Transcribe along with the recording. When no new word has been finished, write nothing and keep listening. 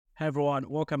Hey everyone,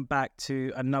 welcome back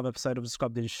to another episode of the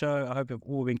Scrubbed In Show. I hope you've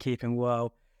all been keeping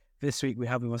well. This week we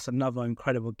have with us another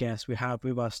incredible guest. We have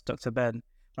with us Dr. Ben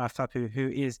Maruthappu, who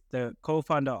is the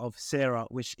co-founder of Cera,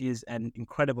 which is an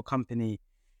incredible company.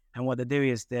 And what they do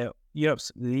is they're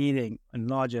Europe's leading and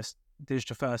largest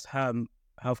digital-first healthcare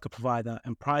provider.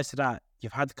 And prior to that,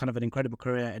 you've had kind of an incredible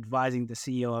career advising the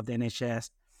CEO of the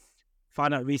NHS.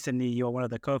 Found out recently you're one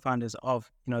of the co-founders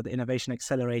of, the Innovation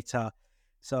Accelerator.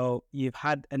 So you've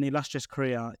had an illustrious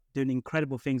career doing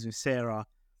incredible things with Cera,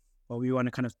 but we want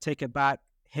to kind of take it back,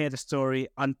 hear the story,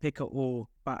 unpick it all.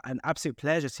 But an absolute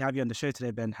pleasure to have you on the show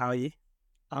today, Ben. How are you?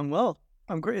 I'm well.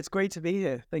 I'm great. It's great to be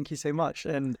here. Thank you so much.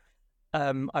 And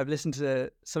I've listened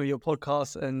to some of your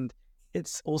podcasts, and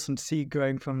it's awesome to see you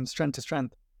going from strength to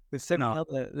strength with so many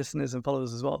other listeners and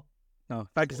followers as well. No,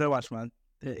 thank you so much, man.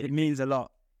 It means a lot.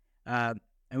 And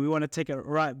we want to take it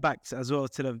right back as well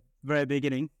to the very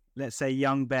beginning. Let's say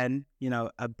young Ben,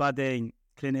 a budding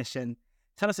clinician.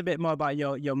 Tell us a bit more about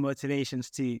your motivations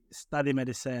to study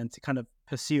medicine, to kind of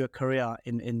pursue a career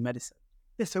in medicine.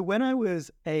 Yeah, so when I was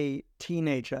a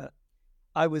teenager,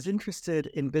 I was interested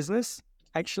in business,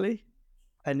 actually,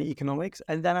 and economics.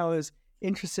 And then I was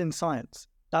interested in science.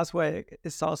 That's where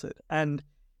it started. And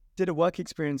did a work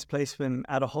experience placement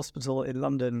at a hospital in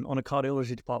London on a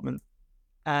cardiology department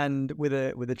and with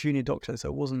a junior doctor. So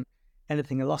it wasn't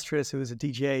anything illustrious. It was a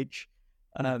DGH,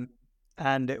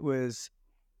 and it was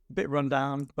a bit run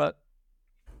down, but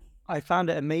I found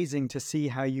it amazing to see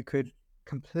how you could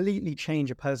completely change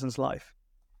a person's life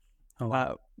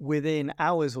within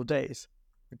hours or days,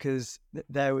 because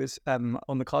there was, on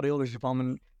the cardiology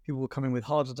department, people were coming with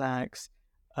heart attacks,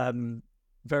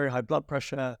 very high blood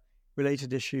pressure,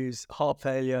 related issues, heart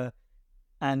failure,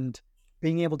 and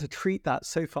being able to treat that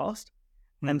so fast.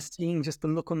 And seeing just the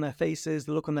look on their faces,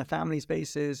 the look on their families'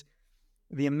 faces,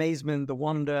 the amazement, the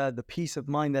wonder, the peace of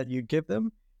mind that you give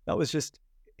them, that was just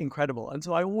incredible. And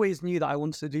so I always knew that I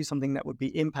wanted to do something that would be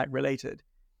impact related.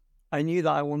 I knew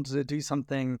that I wanted to do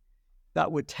something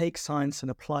that would take science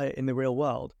and apply it in the real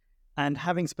world. And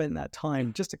having spent that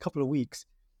time, just a couple of weeks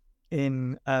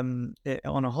on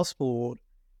a hospital ward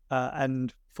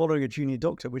and following a junior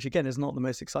doctor, which again is not the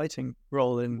most exciting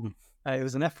role in. It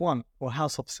was an F1 or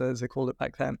house officer, as they called it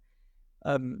back then.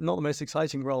 Not the most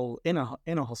exciting role in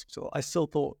a hospital. I still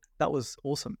thought that was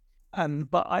awesome.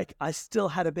 But I still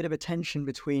had a bit of a tension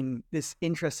between this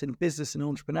interest in business and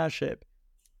entrepreneurship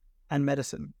and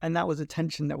medicine. And that was a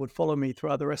tension that would follow me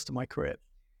throughout the rest of my career.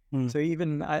 So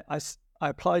even I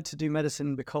applied to do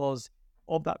medicine because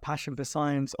of that passion for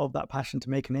science, of that passion to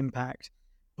make an impact.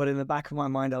 But in the back of my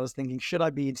mind, I was thinking, should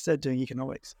I be instead doing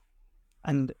economics?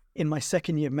 And in my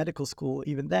second year of medical school,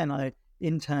 even then, I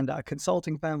interned at a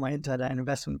consulting firm. I interned at an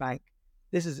investment bank.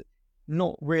 This is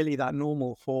not really that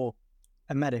normal for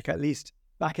a medic, at least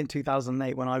back in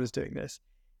 2008 when I was doing this.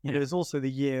 Yeah. And it was also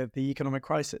the year of the economic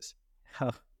crisis.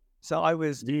 So I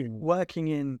was working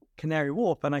in Canary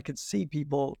Wharf, and I could see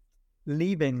people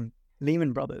leaving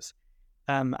Lehman Brothers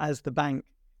as the bank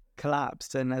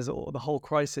collapsed and as the whole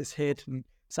crisis hit. And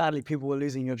sadly, people were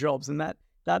losing their jobs. And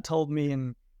that told me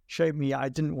and showed me I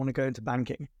didn't want to go into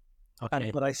banking.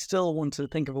 But I still wanted to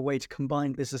think of a way to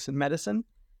combine business and medicine.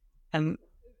 And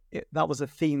that was a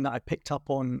theme that I picked up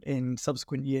on in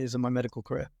subsequent years of my medical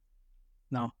career.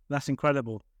 No, that's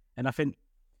incredible. And I think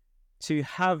to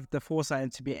have the foresight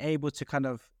and to be able to kind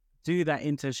of do that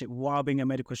internship while being a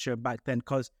medical student back then,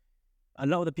 because a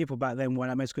lot of the people back then when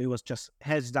I went to school, it was just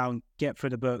heads down, get through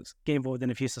the books, get involved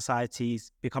in a few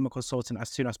societies, become a consultant as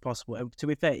soon as possible. And to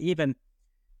be fair, even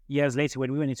years later,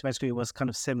 when we went into med school, it was kind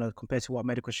of similar compared to what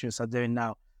medical students are doing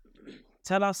now.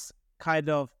 Tell us kind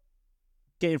of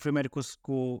getting through medical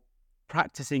school,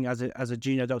 practicing as a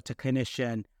junior doctor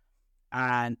clinician,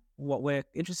 and what we're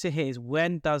interested here is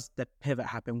when does the pivot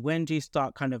happen? When do you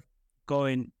start kind of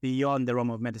going beyond the realm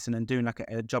of medicine and doing like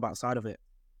a job outside of it?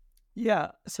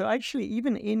 Yeah, so actually,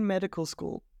 even in medical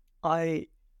school, I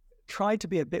tried to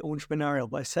be a bit entrepreneurial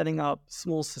by setting up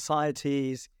small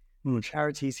societies,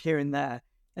 charities here and there.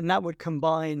 And that would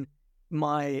combine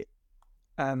my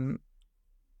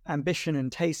ambition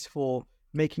and taste for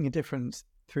making a difference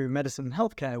through medicine and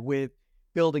healthcare with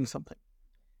building something.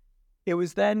 It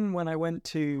was then when I went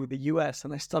to the US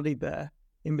and I studied there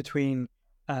in between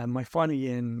my final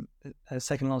year and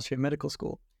second last year of medical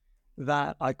school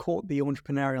that I caught the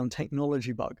entrepreneurial and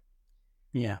technology bug.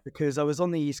 Yeah. Because I was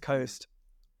on the East Coast,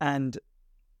 and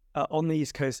on the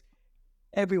East Coast,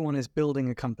 everyone is building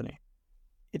a company.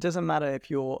 It doesn't matter if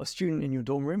you're a student in your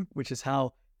dorm room, which is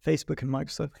how Facebook and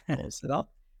Microsoft are set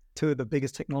up, two of the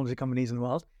biggest technology companies in the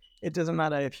world. It doesn't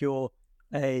matter if you're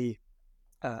a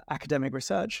academic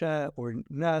researcher or a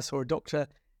nurse or a doctor.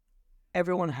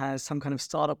 everyone has some kind of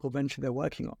startup or venture they're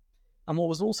working on. And what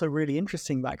was also really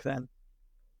interesting back then,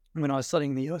 when I was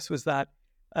studying in the US, was that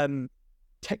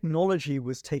technology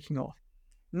was taking off.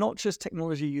 Not just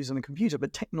technology used on a computer,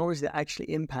 but technology that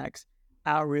actually impacts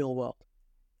our real world.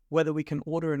 Whether we can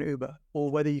order an Uber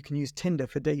or whether you can use Tinder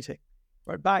for dating.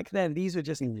 Right? Back then, these were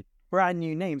just brand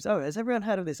new names. Oh, has everyone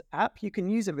heard of this app? You can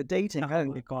use it for dating. Oh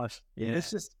my gosh. Yeah.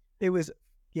 It was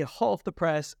hot off the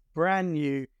press, brand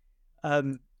new.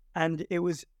 And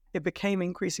it became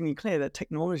increasingly clear that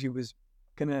technology was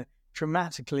going to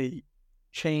dramatically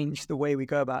change the way we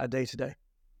go about our day to day.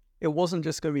 It wasn't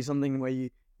just going to be something where you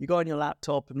go on your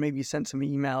laptop and maybe you send some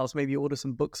emails, maybe you order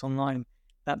some books online.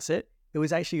 That's it. It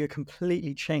was actually going to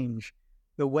completely change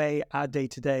the way our day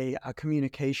to day, our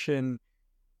communication,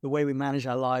 the way we manage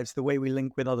our lives, the way we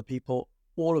link with other people,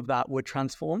 all of that would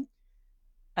transform.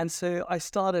 And so I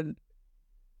started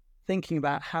thinking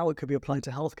about how it could be applied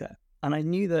to healthcare. And I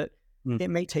knew that it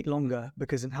may take longer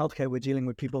because in healthcare, we're dealing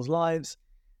with people's lives.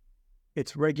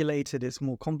 It's regulated, it's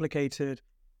more complicated.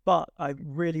 But I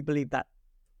really believe that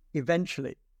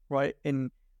eventually, right,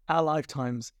 in our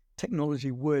lifetimes,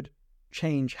 technology would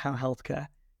change how healthcare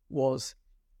was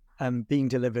being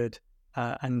delivered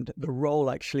and the role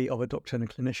actually of a doctor and a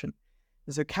clinician.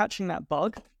 And so catching that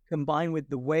bug combined with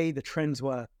the way the trends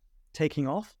were taking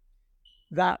off,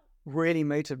 that really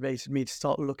motivated me to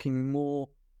start looking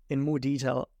in more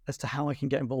detail as to how I can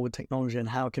get involved with technology and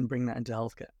how I can bring that into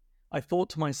healthcare. I thought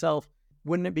to myself,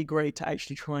 wouldn't it be great to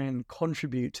actually try and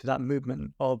contribute to that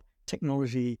movement of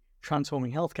technology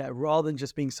transforming healthcare rather than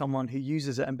just being someone who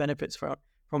uses it and benefits from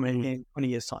it in 20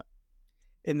 years' time?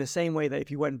 In the same way that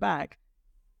if you went back,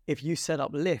 if you set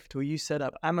up Lyft or you set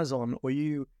up Amazon or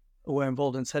you were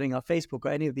involved in setting up Facebook or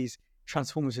any of these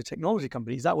transformative technology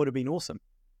companies, that would have been awesome.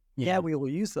 Yeah, we all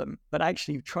use them, but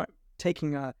actually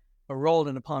taking a role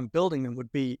and a part in building them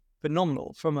would be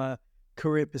phenomenal from a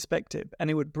career perspective. And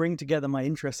it would bring together my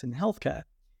interest in healthcare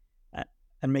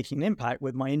and making an impact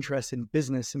with my interest in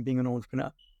business and being an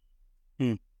entrepreneur.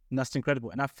 And that's incredible.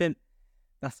 And I think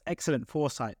that's excellent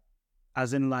foresight,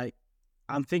 as in like,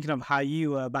 I'm thinking of how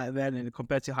you were back then and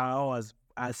compared to how I was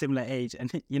at a similar age.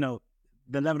 And,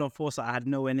 the level of foresight I had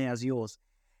nowhere near as yours.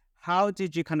 How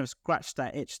did you kind of scratch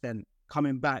that itch then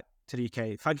coming back to the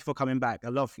UK? Thank you for coming back.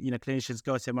 A lot of, clinicians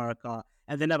go to America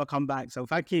and they never come back. So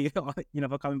thank you,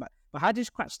 for coming back. But how did you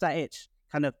scratch that itch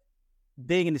kind of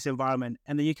being in this environment?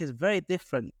 And the UK is very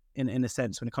different in a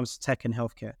sense when it comes to tech and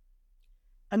healthcare.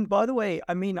 And by the way,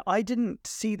 I mean, I didn't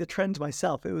see the trend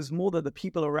myself. It was more that the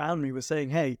people around me were saying,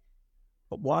 hey,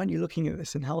 but why aren't you looking at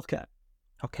this in healthcare?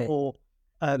 Okay. Or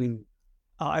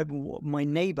my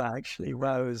neighbor, actually, where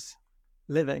I was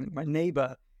living, my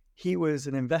neighbor, he was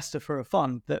an investor for a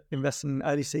fund that invests in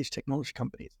early stage technology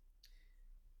companies.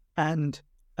 And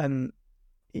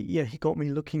he got me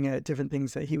looking at different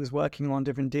things that he was working on,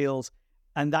 different deals.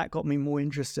 And that got me more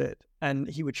interested. And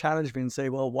he would challenge me and say,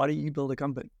 well, why don't you build a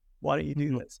company? Why don't you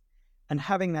do this? And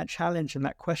having that challenge and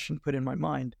that question put in my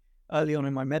mind early on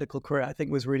in my medical career, I think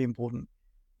was really important.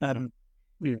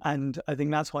 And I think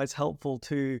that's why it's helpful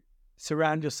to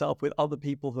surround yourself with other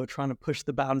people who are trying to push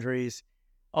the boundaries,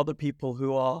 other people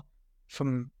who are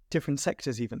from different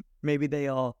sectors even. Maybe they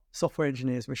are software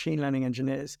engineers, machine learning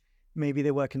engineers, maybe they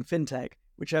work in fintech,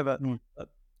 whichever.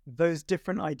 Those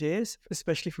different ideas,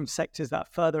 especially from sectors that are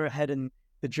further ahead in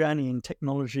the journey in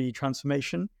technology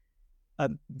transformation,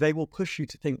 they will push you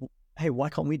to think, hey, why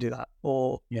can't we do that?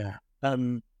 Or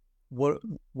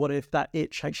what if that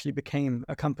itch actually became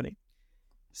a company?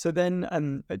 So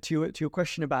then to your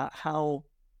question about how,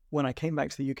 when I came back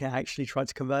to the UK, I actually tried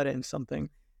to convert it into something.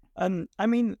 I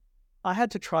mean, I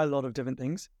had to try a lot of different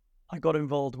things. I got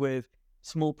involved with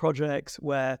small projects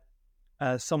where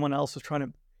someone else was trying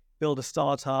to build a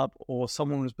startup or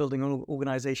someone was building an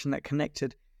organization that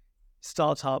connected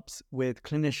startups with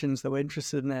clinicians that were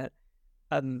interested in it.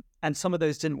 And some of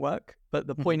those didn't work. But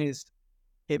the point is,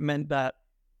 it meant that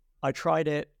I tried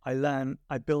it, I learned,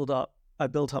 I built up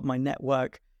my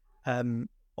network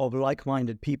of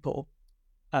like-minded people,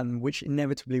 which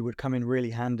inevitably would come in really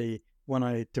handy when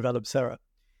I developed Cera.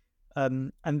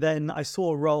 And then I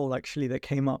saw a role actually that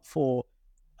came up for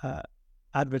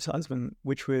advertisement,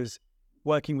 which was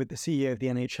working with the CEO of the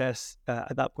NHS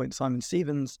at that point, Simon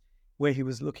Stevens, where he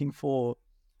was looking for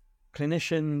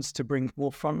clinicians to bring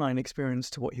more frontline experience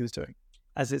to what he was doing,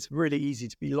 as it's really easy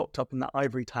to be locked up in that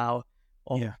ivory tower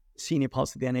of senior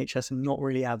parts of the NHS and not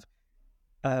really have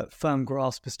a firm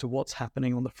grasp as to what's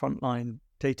happening on the front line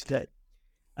day to day.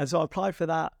 And so I applied for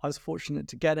that. I was fortunate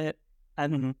to get it.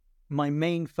 And my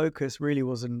main focus really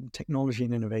was on technology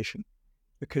and innovation,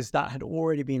 because that had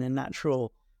already been a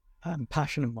natural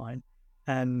passion of mine.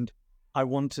 And I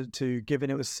wanted to, given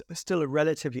it was still a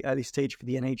relatively early stage for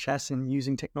the NHS in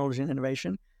using technology and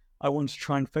innovation, I wanted to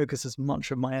try and focus as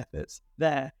much of my efforts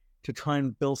there to try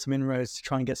and build some inroads, to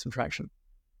try and get some traction.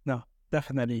 No,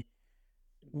 definitely.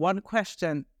 One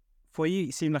question for you,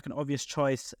 it seemed like an obvious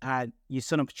choice, and you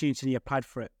saw an opportunity and you applied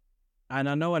for it. And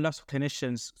I know a lot of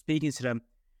clinicians, speaking to them,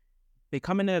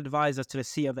 becoming an advisor to the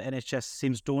CEO of the NHS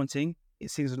seems daunting.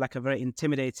 It seems like a very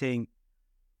intimidating,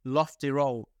 lofty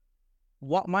role.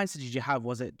 What mindset did you have?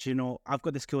 Was it, I've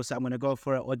got the skill set, I'm going to go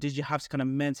for it? Or did you have to kind of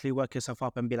mentally work yourself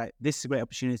up and be like, this is a great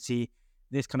opportunity,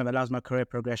 this kind of allows my career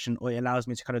progression, or it allows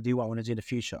me to kind of do what I want to do in the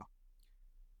future?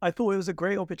 I thought it was a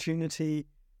great opportunity,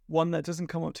 one that doesn't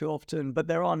come up too often, but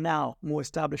there are now more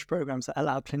established programs that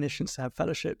allow clinicians to have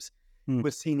fellowships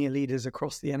with senior leaders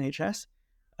across the NHS.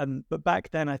 But back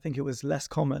then, I think it was less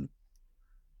common.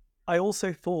 I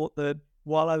also thought that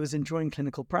while I was enjoying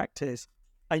clinical practice,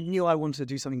 I knew I wanted to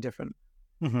do something different.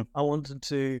 I wanted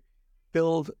to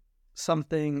build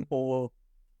something or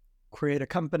create a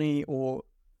company or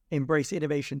embrace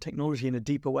innovation technology in a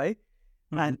deeper way.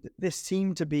 And this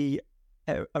seemed to be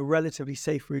a relatively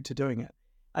safe route to doing it,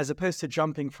 as opposed to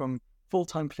jumping from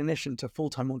full-time clinician to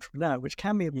full-time entrepreneur, which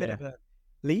can be a bit of a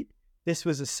leap. This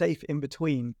was a safe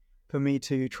in-between for me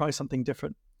to try something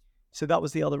different. So that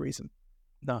was the other reason.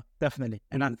 No, definitely.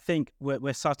 And I think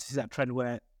we're starting to see that trend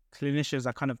where clinicians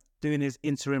are kind of doing these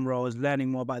interim roles, learning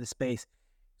more about the space.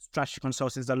 Strategy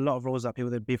consultants, a lot of roles that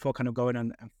people did before kind of going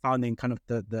and founding kind of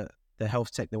the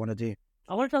health tech they want to do.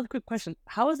 I wanted to ask a quick question.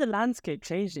 How has the landscape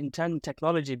changed in terms of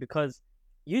technology? Because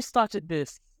you started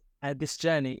this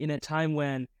journey in a time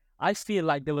when I feel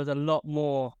like there was a lot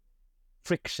more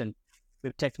friction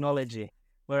with technology,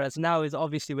 whereas now is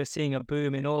obviously we're seeing a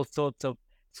boom in all sorts of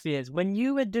spheres. When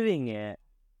you were doing it,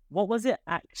 what was it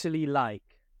actually like?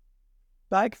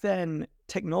 Back then,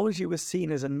 technology was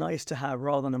seen as a nice to have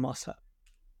rather than a must have.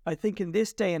 I think in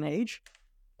this day and age,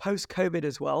 post-COVID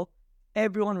as well,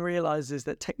 everyone realizes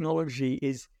that technology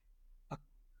is a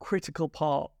critical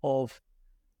part of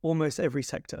almost every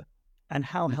sector and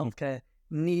how healthcare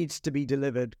needs to be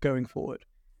delivered going forward.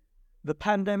 The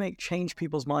pandemic changed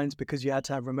people's minds because you had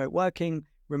to have remote working,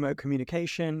 remote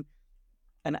communication,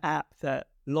 an app that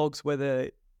logs whether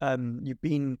you've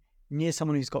been near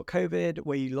someone who's got COVID,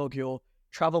 where you log your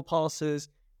travel passes,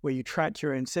 where you track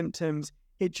your own symptoms.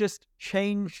 It just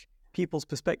changed people's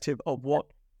perspective of what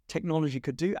technology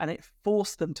could do, and it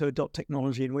forced them to adopt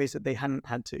technology in ways that they hadn't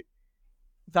had to.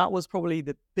 That was probably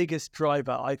the biggest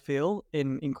driver, I feel,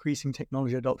 in increasing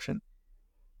technology adoption.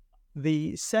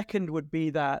 The second would be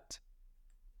that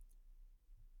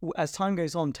as time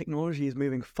goes on, technology is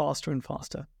moving faster and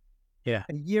faster. Yeah.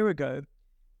 A year ago,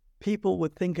 people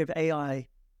would think of AI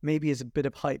maybe as a bit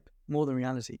of hype more than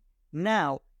reality.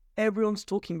 Now, everyone's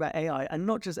talking about AI, and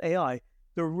not just AI,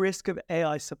 the risk of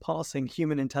AI surpassing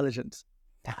human intelligence.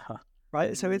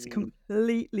 Right? So it's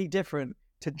completely different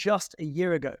to just a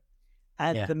year ago.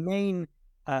 And the main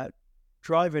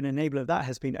driver and enabler of that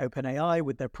has been OpenAI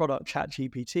with their product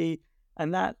ChatGPT.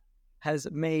 And that has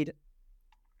made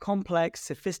complex,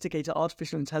 sophisticated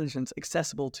artificial intelligence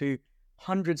accessible to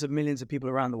hundreds of millions of people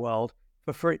around the world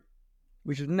for free,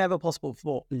 which was never possible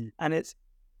before. And it's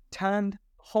turned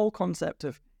the whole concept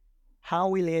of how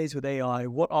we liaise with AI,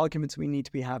 what arguments we need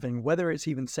to be having, whether it's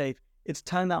even safe, it's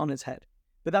turned that on its head.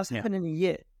 But that's happened in a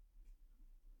year,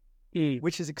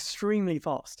 which is extremely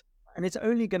fast. And it's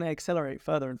only going to accelerate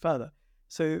further and further.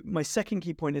 So my second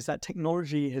key point is that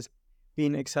technology has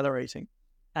been accelerating.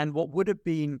 And what would have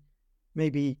been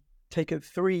maybe taken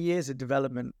 3 years of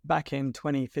development back in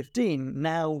 2015,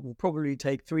 now will probably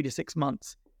take 3 to 6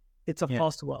 months. It's a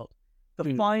faster world.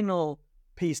 The final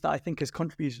piece that I think has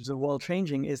contributed to the world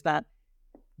changing is that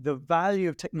the value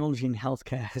of technology in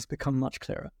healthcare has become much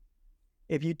clearer.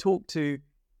 If you talk to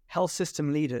health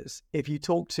system leaders, if you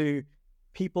talk to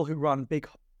people who run big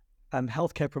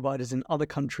healthcare providers in other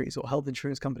countries or health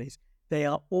insurance companies, they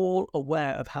are all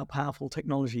aware of how powerful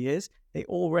technology is. They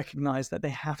all recognize that they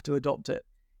have to adopt it.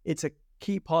 It's a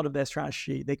key part of their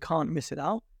strategy. They can't miss it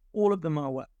out. All of them are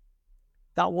aware.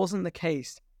 That wasn't the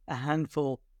case a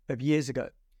handful of years ago.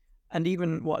 And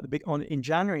even in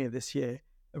January of this year,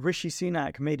 Rishi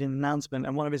Sunak made an announcement,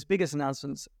 and one of his biggest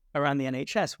announcements around the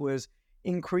NHS was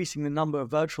increasing the number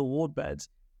of virtual ward beds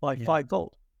by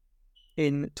fivefold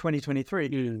in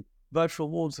 2023. Virtual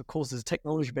wards, of course, is a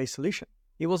technology-based solution.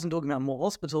 He wasn't talking about more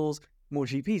hospitals, more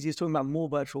GPs. He was talking about more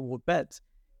virtual ward beds.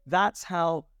 That's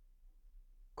how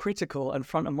critical and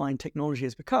front-of-mind technology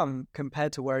has become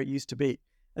compared to where it used to be.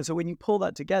 And so when you pull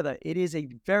that together, it is a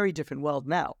very different world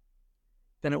now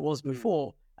than it was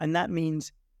before. And that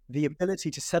means the ability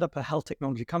to set up a health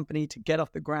technology company, to get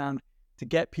off the ground, to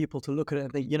get people to look at it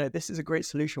and think, you know, this is a great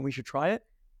solution, we should try it,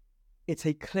 it's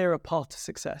a clearer path to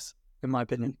success, in my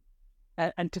opinion.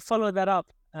 And to follow that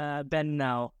up, Ben,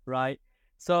 now, right?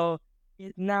 So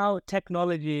is now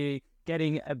technology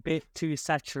getting a bit too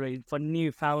saturated for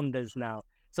new founders now?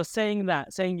 So saying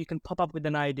you can pop up with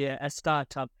an idea, a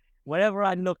startup, wherever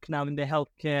I look now in the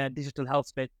healthcare, digital health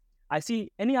space, I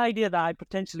see any idea that I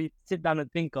potentially sit down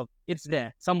and think of, it's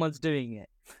there, someone's doing it.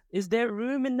 Is there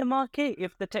room in the market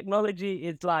if the technology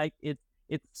is like,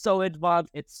 it's so advanced,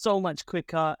 it's so much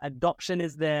quicker, adoption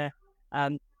is there?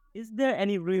 Is there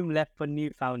any room left for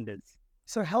new founders?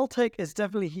 So health tech is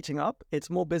definitely heating up. It's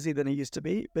more busy than it used to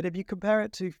be. But if you compare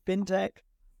it to fintech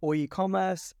or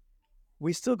e-commerce,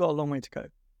 we still got a long way to go.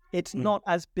 It's not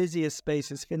as busy a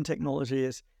space as fintech technology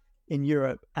is in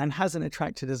Europe and hasn't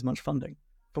attracted as much funding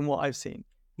from what I've seen.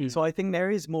 So I think there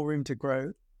is more room to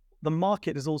grow. The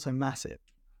market is also massive.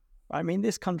 I mean,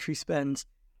 this country spends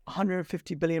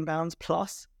 £150 billion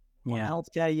plus on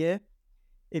healthcare a year.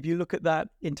 If you look at that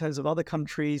in terms of other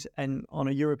countries and on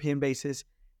a European basis,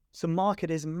 the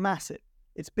market is massive.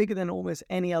 It's bigger than almost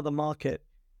any other market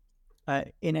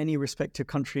in any respective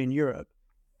country in Europe.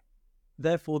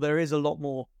 Therefore, there is a lot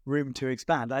more room to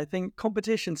expand. I think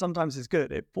competition sometimes is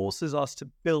good. It forces us to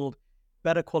build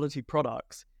better quality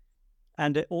products,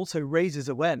 and it also raises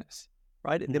awareness,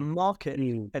 right? The market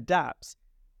adapts.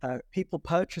 People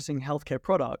purchasing healthcare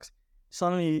products,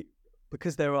 suddenly,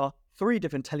 because there are 3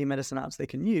 different telemedicine apps they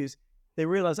can use, they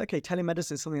realize, okay,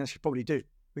 telemedicine is something I should probably do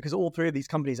because all 3 of these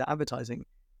companies are advertising,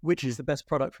 which is the best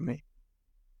product for me.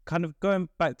 Kind of going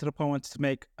back to the point I wanted to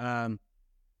make,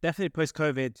 definitely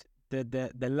post-COVID,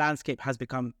 the landscape has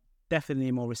become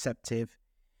definitely more receptive.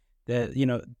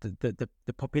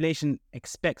 The population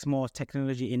expects more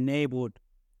technology-enabled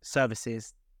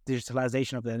services,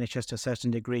 digitalization of the NHS to a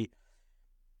certain degree.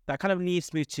 That kind of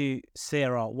leads me to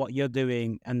Cera, what you're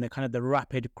doing, and the kind of the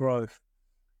rapid growth.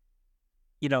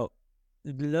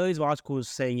 Loads of articles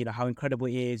saying, how incredible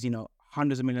it is,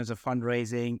 hundreds of millions of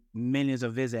fundraising, millions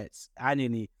of visits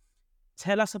annually.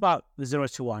 Tell us about the 0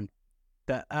 to 1,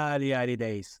 the early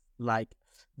days. Like,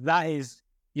 that is,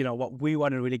 what we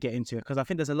want to really get into, because I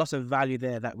think there's a lot of value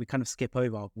there that we kind of skip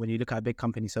over when you look at a big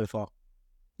company so far.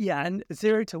 Yeah, and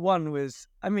 0 to 1 was,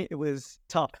 it was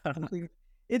tough.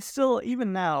 It's still,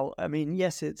 even now,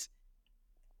 yes,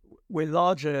 we're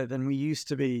larger than we used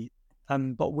to be,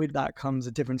 but with that comes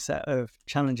a different set of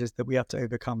challenges that we have to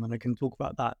overcome, and I can talk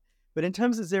about that. But in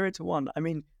terms of 0 to 1,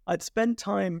 I'd spent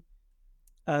time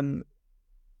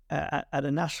at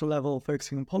a national level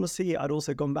focusing on policy. I'd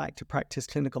also gone back to practice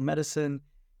clinical medicine.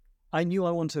 I knew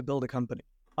I wanted to build a company.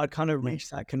 I'd kind of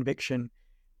reached that conviction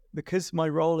because my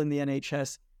role in the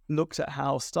NHS looked at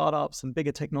how startups and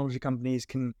bigger technology companies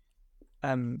can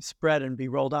spread and be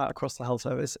rolled out across the health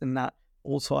service. And that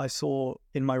also I saw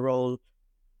in my role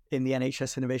in the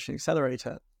NHS Innovation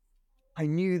Accelerator. I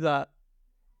knew that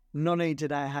not only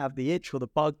did I have the itch or the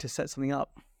bug to set something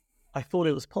up, I thought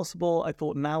it was possible. I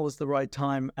thought now was the right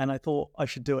time, and I thought I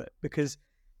should do it because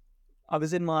I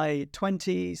was in my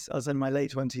 20s. I was in my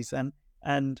late 20s then,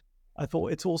 and I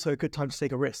thought it's also a good time to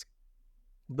take a risk.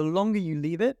 The longer you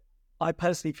leave it, I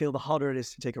personally feel the harder it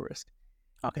is to take a risk.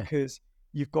 Okay. Because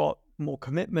you've got more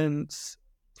commitments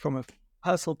from a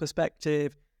personal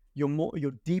perspective.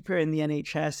 You're deeper in the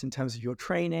NHS in terms of your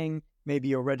training. Maybe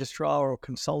you're a registrar or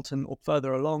consultant or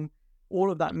further along. All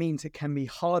of that means it can be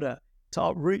harder to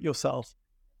uproot yourself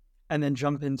and then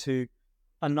jump into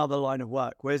another line of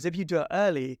work. Whereas if you do it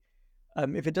early,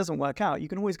 if it doesn't work out, you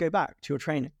can always go back to your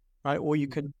training, right? Or you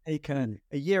can take a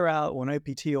year out or an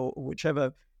OPT or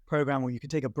whichever program, or you can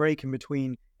take a break in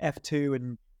between F2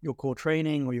 and your core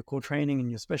training or your core training and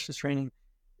your specialist training.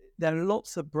 There are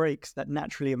lots of breaks that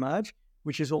naturally emerge,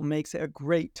 which is what makes it a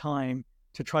great time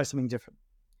to try something different.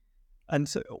 And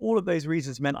so all of those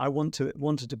reasons meant I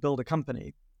wanted to build a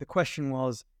company. The question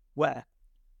was, where?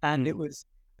 And it was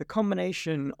the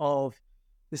combination of,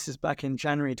 this is back in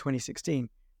January 2016,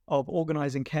 of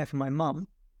organizing care for my mum.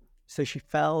 So she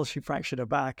fell, she fractured her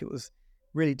back. It was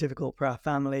really difficult for our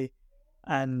family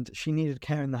and she needed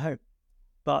care in the home.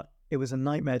 But it was a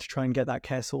nightmare to try and get that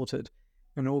care sorted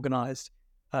and organized.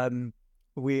 I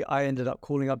ended up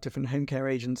calling up different home care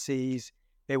agencies.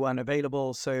 They weren't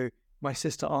available. So my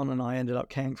sister Anna and I ended up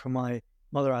caring for my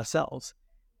mother ourselves.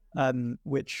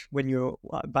 Which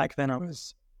back then I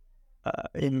was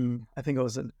I think I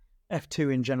was an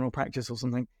F2 in general practice or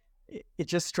something. It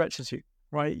just stretches you,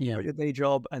 right? You got your day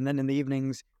job, and then in the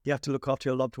evenings you have to look after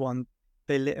your loved one.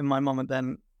 My mum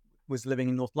then was living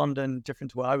in North London,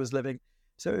 different to where I was living.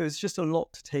 So it was just a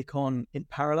lot to take on in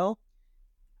parallel.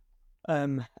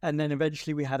 And then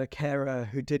eventually we had a carer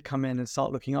who did come in and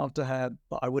start looking after her,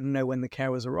 but I wouldn't know when the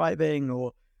care was arriving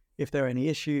or if there are any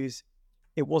issues.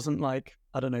 It wasn't like,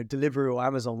 I don't know, Deliveroo or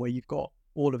Amazon where you've got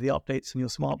all of the updates on your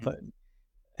smartphone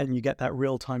and you get that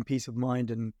real-time peace of mind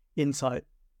and insight.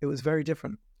 It was very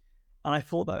different. And I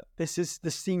thought that this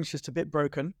seems just a bit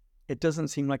broken. It doesn't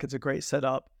seem like it's a great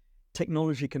setup.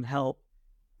 Technology can help.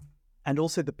 And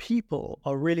also the people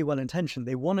are really well-intentioned.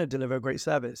 They want to deliver a great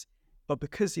service. But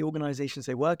because the organizations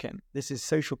they work in, this is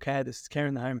social care, this is care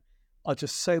in the home, are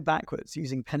just so backwards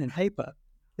using pen and paper,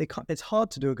 it's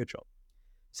hard to do a good job.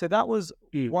 So that was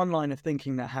one line of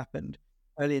thinking that happened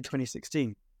early in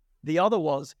 2016. The other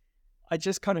was, I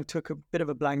just kind of took a bit of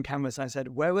a blank canvas and I said,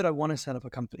 where would I want to set up a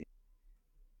company?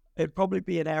 It'd probably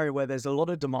be an area where there's a lot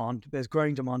of demand, there's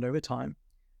growing demand over time.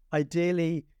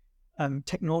 Ideally,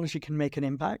 technology can make an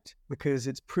impact because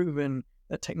it's proven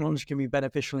that technology can be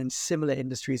beneficial in similar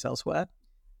industries elsewhere.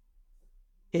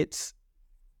 It's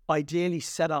ideally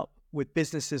set up with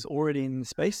businesses already in the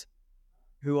space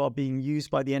who are being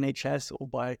used by the NHS or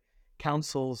by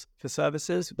councils for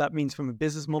services. That means from a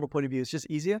business model point of view, it's just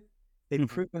easier. They've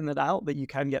proven that out, that you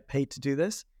can get paid to do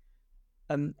this.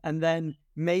 And then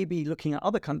maybe looking at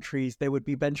other countries, there would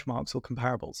be benchmarks or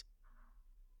comparables.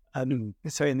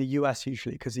 So in the US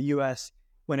usually, because the US,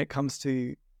 when it comes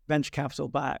to venture capital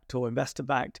backed or investor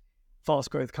backed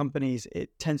fast growth companies, it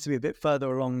tends to be a bit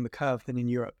further along the curve than in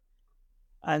Europe.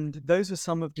 And those were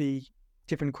some of the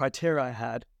different criteria I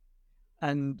had.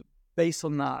 And based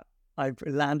on that, I've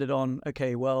landed on,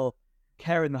 okay, well,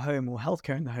 care in the home or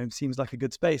healthcare in the home seems like a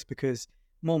good space because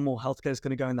more and more healthcare is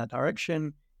going to go in that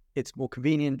direction. It's more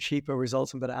convenient, cheaper,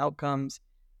 results in better outcomes.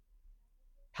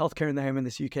 Healthcare in the home in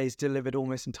this UK is delivered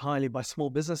almost entirely by small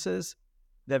businesses.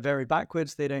 They're very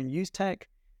backwards. They don't use tech.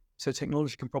 So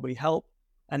technology can probably help.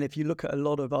 And if you look at a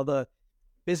lot of other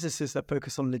businesses that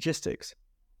focus on logistics,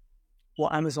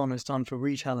 what Amazon has done for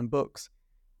retail and books,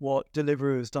 what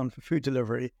Deliveroo has done for food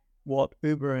delivery, what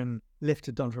Uber and Lyft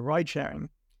have done for ride sharing,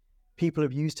 people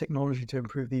have used technology to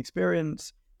improve the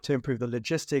experience, to improve the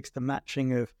logistics, the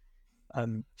matching of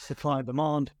supply and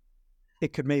demand.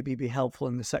 It could maybe be helpful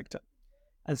in the sector.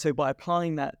 And so by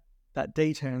applying that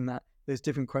data and those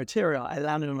different criteria, I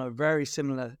landed on a very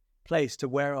similar place to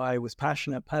where I was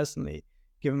passionate personally,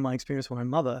 given my experience with my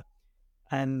mother.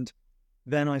 And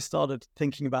then I started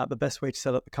thinking about the best way to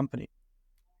set up the company.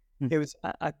 It was,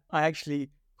 I actually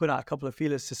put out a couple of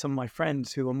feelers to some of my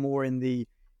friends who are more in the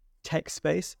tech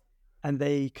space, and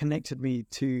they connected me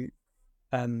to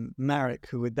Marek,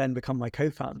 who would then become my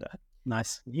co-founder.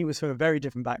 Nice. He was from a very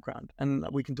different background, and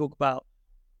we can talk about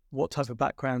what type of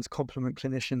backgrounds complement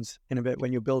clinicians in a bit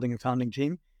when you're building a founding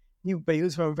team. But he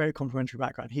was from a very complementary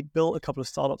background. He'd built a couple of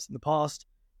startups in the past.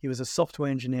 He was a software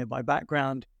engineer by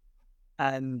background.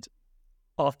 And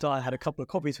after I had a couple of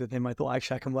coffees with him, I thought,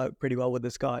 actually, I can work pretty well with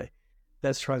this guy.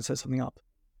 Let's try and set something up.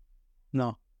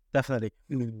 No, definitely.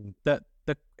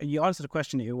 You answered the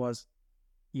question. It was,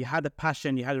 you had a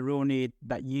passion, you had a real need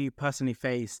that you personally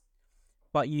faced,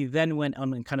 but you then went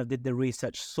on and kind of did the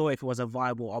research, saw if it was a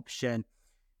viable option.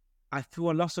 I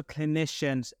feel lots of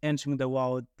clinicians entering the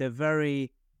world, they're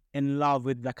very in love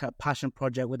with like a passion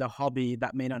project, with a hobby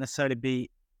that may not necessarily be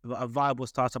a viable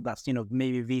startup that's,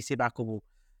 maybe VC backable.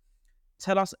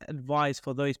 Tell us advice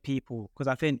for those people, because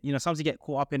I think, sometimes you get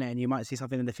caught up in it and you might see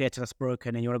something in the theatre that's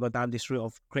broken and you want to go down this route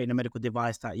of creating a medical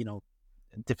device that,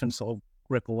 different sort of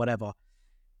grip or whatever.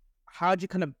 How do you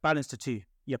kind of balance the two,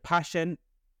 your passion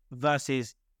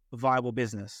versus viable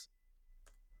business?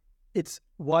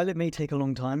 While it may take a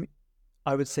long time,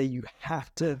 I would say you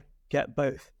have to get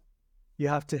both. You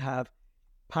have to have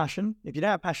passion. If you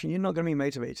don't have passion, you're not going to be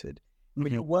motivated.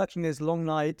 When you're working those long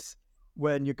nights,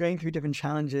 when you're going through different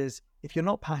challenges, if you're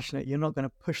not passionate, you're not going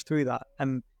to push through that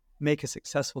and make a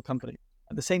successful company.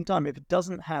 At the same time, if it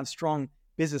doesn't have strong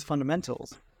business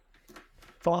fundamentals,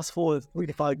 fast forward 3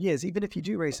 to 5 years, even if you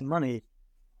do raise some money,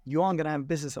 you aren't going to have a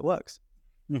business that works.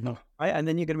 Right? And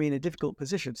then you're going to be in a difficult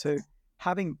position. So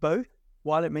having both,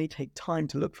 while it may take time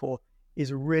to look for,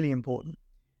 is really important.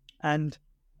 And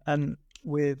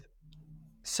with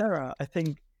Cera, I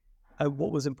think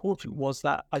what was important was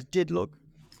that I did look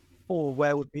for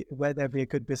where there'd be a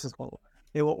good business model.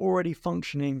 They were already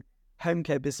functioning home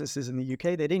care businesses in the UK.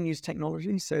 They didn't use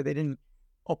technology, so they didn't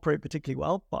operate particularly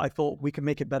well, but I thought we could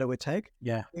make it better with tech.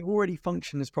 Yeah. They already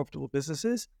function as profitable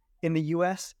businesses. In the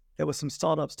US, there were some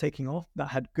startups taking off that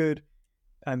had good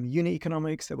unit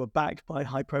economics, that were backed by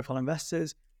high profile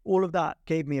investors. All of that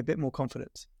gave me a bit more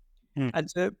confidence. And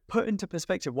to put into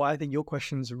perspective why I think your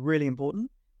question is really important,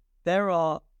 there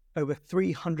are over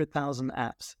 300,000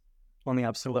 apps on the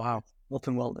App Store. Wow. Health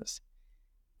and wellness.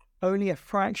 only a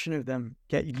fraction of them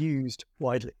get used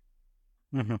widely.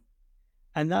 Mm-hmm.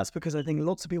 And that's because I think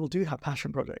lots of people do have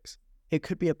passion projects. It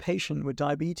could be a patient with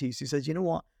diabetes who says, you know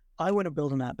what, I want to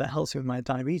build an app that helps me with my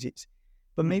diabetes.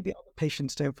 But maybe other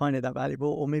patients don't find it that valuable,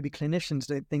 or maybe clinicians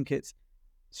don't think it's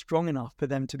strong enough for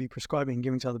them to be prescribing and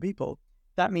giving to other people.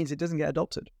 That means it doesn't get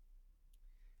adopted.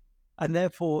 And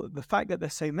therefore, the fact that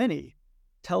there's so many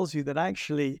tells you that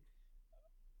actually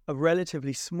a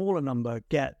relatively smaller number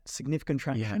get significant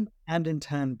traction and in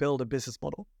turn build a business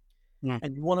model.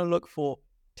 And you want to look for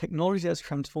technology that's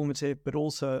transformative, but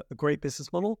also a great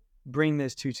business model. Bring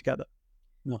those two together.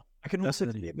 I can also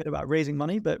tell you a bit about raising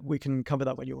money, but we can cover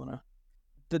that when you want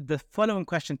to. The following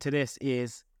question to this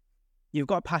is, you've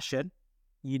got passion,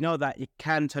 you know that it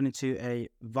can turn into a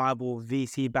viable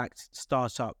VC-backed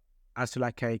startup as to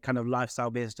like a kind of lifestyle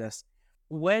business.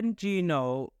 When do you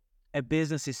know a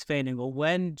business is failing, or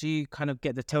when do you kind of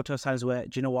get the telltale signs where,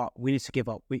 do you know what, we need to give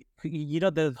up? You know,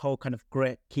 the whole kind of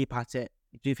grit, keep at it,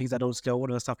 do things that don't scale, all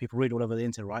of the stuff people read all over the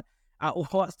internet, right? At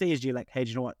what stage do you like, hey,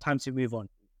 do you know what, time to move on,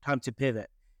 time to pivot?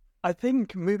 I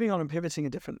think moving on and pivoting are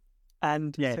different.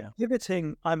 And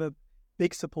pivoting, I'm a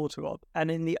big supporter of. And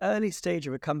in the early stage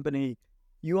of a company,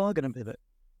 you are going to pivot,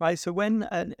 right? So when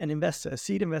an investor, a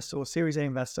seed investor or Series A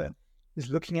investor is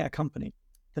looking at a company,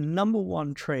 the number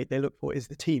one trait they look for is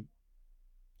the team.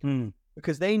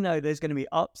 Because they know there's going to be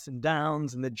ups and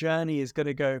downs and the journey is going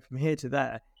to go from here to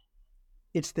there.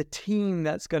 It's the team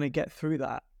that's going to get through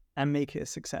that and make it a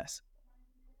success,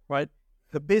 right?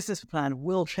 The business plan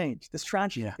will change. The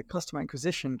strategy, the customer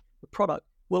acquisition, the product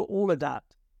will all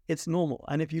adapt. It's normal.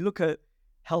 And if you look at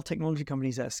health technology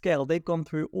companies at scale, they've gone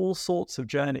through all sorts of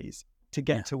journeys to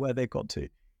get to where they've got to.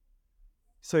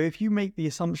 So if you make the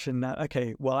assumption that,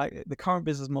 okay, well, the current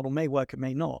business model may work, it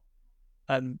may not,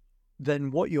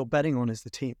 then what you're betting on is the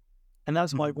team. And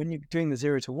that's why when you're doing the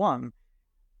 0 to 1,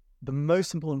 the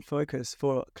most important focus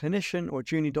for a clinician or a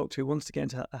junior doctor who wants to get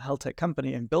into a health tech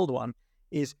company and build one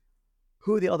is,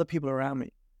 who are the other people around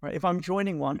me, right? If I'm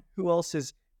joining one, who else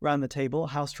is around the table?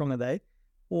 How strong are they?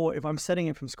 Or if I'm setting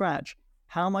it from scratch,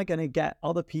 how am I going to get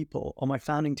other people on my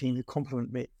founding team who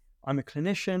complement me? I'm a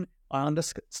clinician. I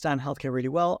understand healthcare really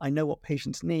well. I know what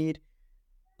patients need.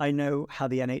 I know how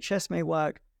the NHS may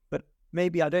work, but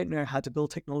maybe I don't know how to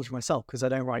build technology myself because I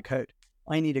don't write code.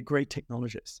 I need a great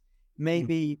technologist.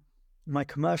 Maybe my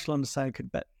commercial understanding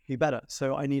could be better.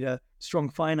 So I need a strong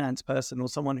finance person or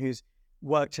someone who's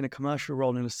worked in a commercial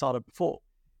role in a startup before.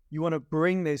 You want to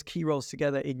bring those key roles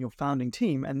together in your founding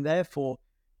team, and therefore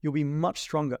you'll be much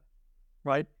stronger,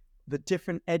 right? The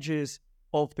different edges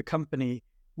of the company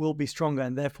will be stronger,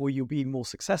 and therefore you'll be more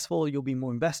successful, you'll be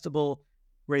more investable,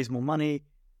 raise more money.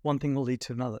 One thing will lead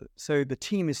to another. So the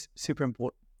team is super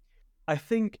important. I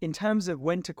think in terms of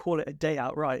when to call it a day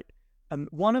outright,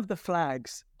 one of the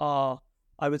flags are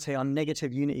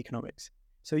negative unit economics.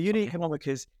 So unit economic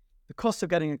is the cost of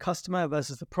getting a customer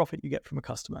versus the profit you get from a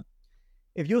customer.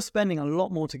 If you're spending a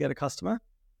lot more to get a customer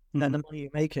than the money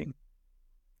you're making,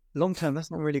 long term,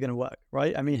 that's not really going to work,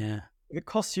 right? I mean, if it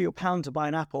costs you £1 to buy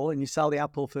an apple and you sell the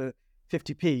apple for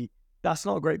 50p, that's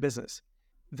not a great business.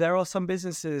 There are some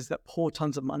businesses that pour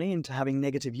tons of money into having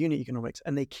negative unit economics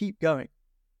and they keep going.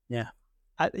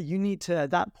 You need to,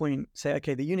 at that point, say,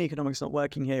 okay, the unit economics not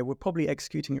working here. We're probably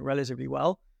executing it relatively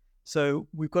well. So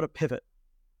we've got to pivot.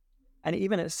 And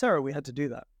even at Cera, we had to do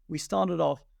that. We started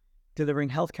off delivering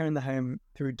healthcare in the home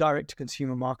through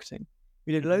direct-to-consumer marketing.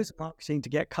 We did loads of marketing to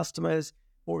get customers.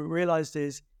 What we realized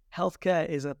is healthcare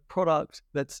is a product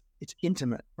it's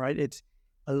intimate, right? It's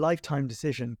a lifetime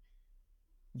decision.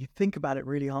 You think about it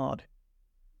really hard.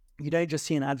 You don't just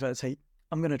see an advert and say,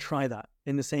 I'm going to try that,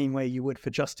 in the same way you would for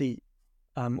Just Eat.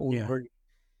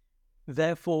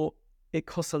 Therefore, it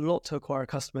costs a lot to acquire a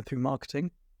customer through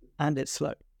marketing, and it's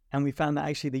slow. And we found that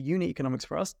actually the unit economics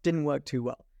for us didn't work too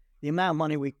well. The amount of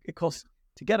money it costs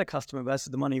to get a customer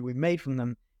versus the money we made from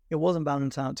them, it wasn't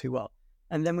balanced out too well.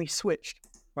 And then we switched,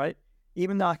 right?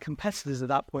 Even though our competitors at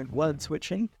that point weren't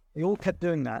switching, they all kept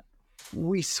doing that.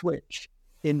 We switched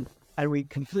and we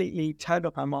completely turned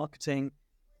up our marketing,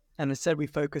 and instead we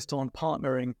focused on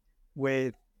partnering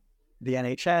with the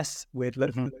NHS, with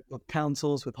local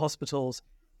councils, with hospitals,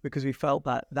 because we felt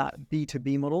that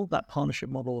B2B model, that partnership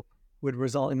model, would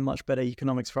result in much better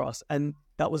economics for us. And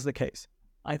that was the case.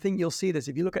 I think you'll see this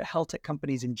if you look at health tech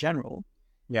companies in general.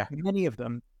 Many of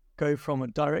them go from a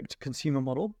direct consumer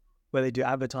model where they do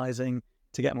advertising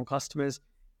to get more customers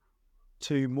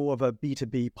to more of a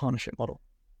B2B partnership model.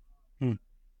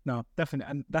 No,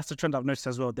 definitely. And that's the trend I've noticed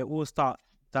as well. They all start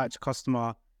direct to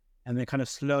customer and they kind of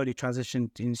slowly transition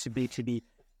into B2B.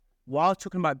 While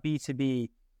talking about B2B,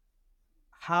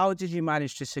 how did you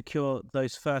manage to secure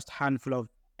those first handful of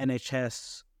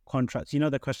NHS contracts? You know,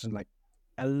 the questions like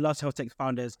a lot of health tech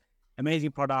founders,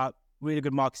 amazing product, really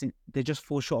good marketing, they just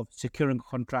fall short of securing a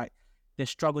contract. They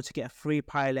struggle to get a free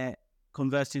pilot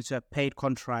converted into a paid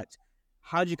contract.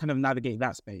 How do you kind of navigate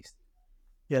that space?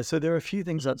 Yeah, so there are a few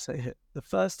things I'd say here. The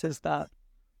first is that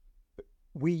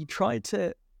we tried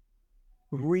to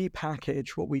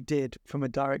repackage what we did from a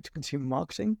direct-to-consumer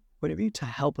marketing point of view to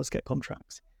help us get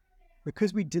contracts.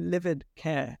 Because we delivered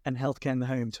care and healthcare in the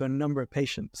home to a number of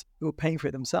patients who were paying for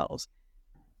it themselves,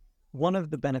 one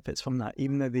of the benefits from that,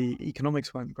 even though the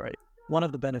economics weren't great, one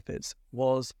of the benefits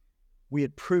was we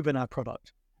had proven our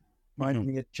product, right?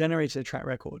 We had generated a track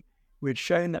record. We had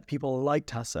shown that people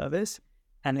liked our service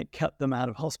and it kept them out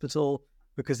of hospital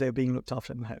because they were being looked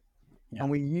after in the home. Yeah. And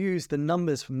we used the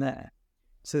numbers from there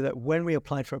so that when we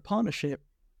applied for a partnership,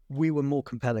 we were more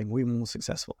compelling, we were more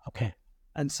successful. Okay.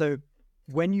 And so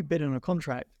when you bid on a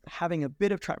contract, having a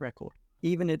bit of track record,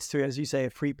 even it's through, as you say, a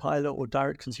free pilot or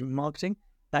direct consumer marketing,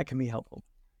 that can be helpful.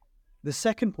 The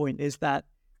second point is that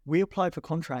we applied for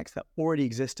contracts that already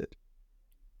existed.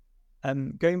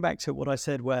 Going back to what I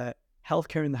said, where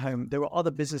healthcare in the home, there were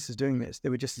other businesses doing this. They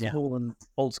were just small and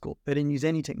old school. They didn't use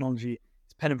any technology.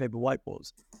 It's pen and paper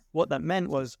whiteboards. What that meant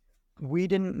was we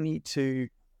didn't need to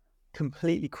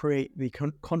completely create the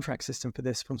contract system for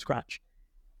this from scratch.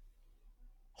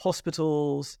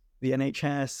 Hospitals, the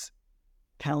NHS,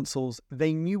 councils,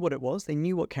 they knew what it was. They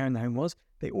knew what care in the home was.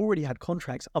 They already had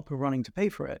contracts up and running to pay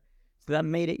for it. So that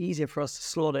made it easier for us to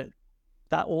slot it.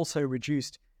 That also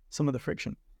reduced some of the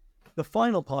friction. The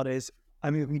final part is,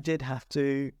 I mean, we did have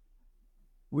to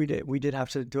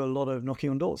do a lot of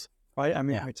knocking on doors, right? I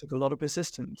mean, it took a lot of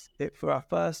persistence. For our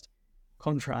first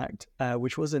contract,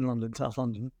 which was in London, South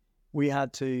London, we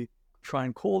had to try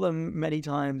and call them many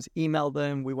times, email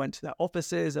them. We went to their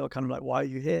offices. They were kind of like, why are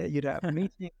you here? You don't have a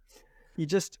meeting. You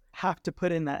just have to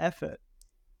put in that effort.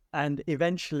 And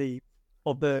eventually,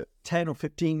 of the 10 or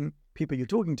 15 people you're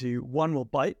talking to, one will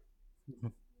bite,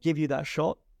 give you that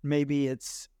shot. Maybe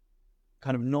it's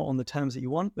kind of not on the terms that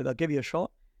you want, but they'll give you a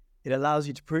shot. It allows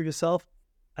you to prove yourself,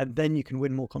 and then you can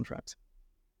win more contracts.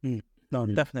 No,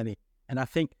 definitely. And I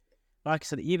think, like I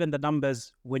said, even the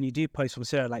numbers, when you do post from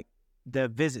Cera, like the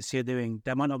visits you're doing,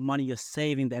 the amount of money you're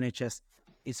saving the NHS,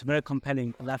 it's very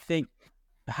compelling. And I think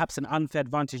perhaps an unfair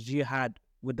advantage you had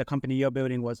with the company you're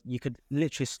building was you could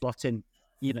literally slot in,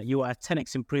 you know, you were a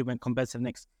 10x improvement compared to the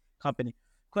next company.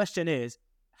 Question is,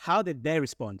 how did they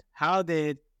respond? How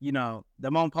did, you know, the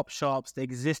mom and pop shops, the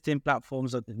existing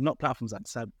platforms, or not platforms, like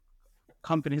said,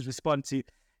 companies respond to,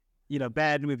 you know,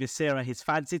 Ben with his Cera, his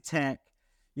fancy tech,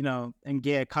 you know, and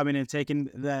gear coming and taking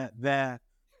their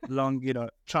long, you know,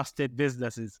 trusted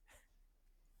businesses?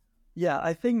 Yeah,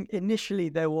 I think initially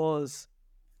there was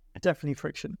definitely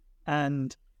friction,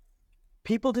 and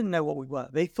people didn't know what we were.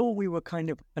 They thought we were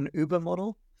kind of an Uber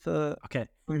model for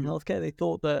healthcare. They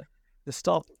thought that the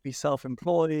staff would be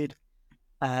self-employed,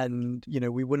 and, you know,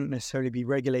 we wouldn't necessarily be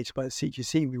regulated by the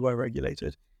CQC. We were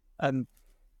regulated.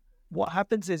 What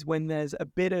happens is when there's a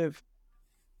bit of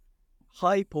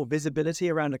hype or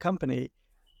visibility around a company,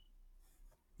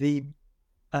 the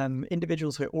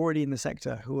individuals who are already in the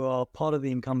sector, who are part of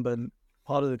the incumbent,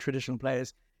 part of the traditional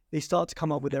players, they start to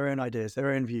come up with their own ideas,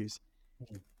 their own views.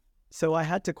 So I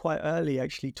had to quite early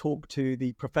actually talk to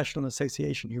the professional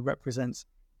association who represents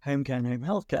home care and home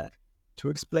healthcare to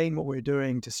explain what we're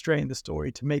doing, to straighten the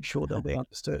story, to make sure that they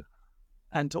understood.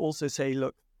 And to also say,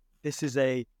 look, this is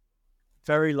a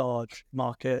very large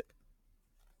market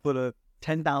full of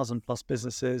 10,000 plus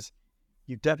businesses.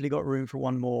 You've definitely got room for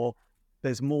one more.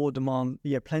 There's more demand,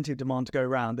 plenty of demand to go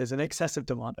around. There's an excessive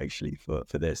demand actually for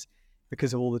this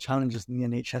because of all the challenges in the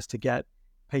NHS to get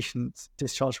patients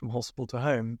discharged from hospital to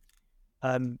home.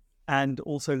 And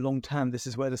also long-term, this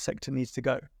is where the sector needs to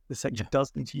go. The sector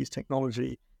does need to use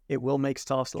technology. It will make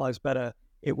staff's lives better.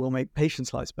 It will make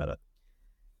patients' lives better.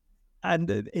 And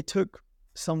it took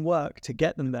some work to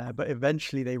get them there, but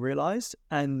eventually they realized.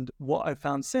 And what I've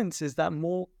found since is that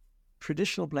more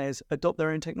traditional players adopt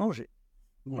their own technology,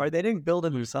 right? They don't build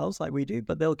it themselves like we do,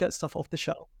 but they'll get stuff off the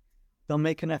shelf. They'll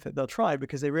make an effort. They'll try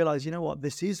because they realize, you know what,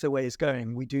 this is the way it's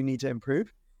going. We do need to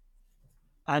improve.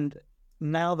 And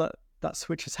now that that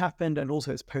switch has happened, and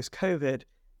also it's post-COVID,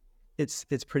 it's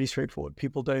pretty straightforward.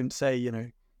 People don't say, you know,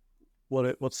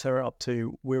 what's Cera up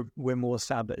to? We're more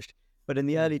established. But in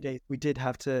the early days, we did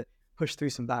have to push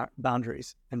through some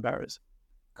boundaries and barriers.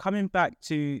 Coming back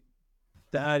to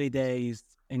the early days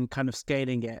and kind of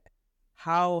scaling it,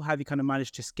 how have you kind of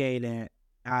managed to scale it?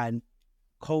 And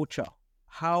culture,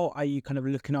 how are you kind of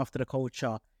looking after the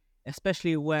culture,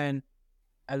 especially when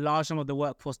a large number of the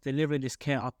workforce delivering this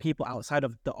care are people outside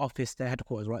of the office, their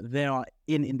headquarters, right? They are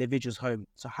in individuals' home.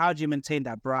 So how do you maintain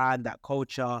that brand, that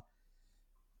culture,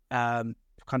 kind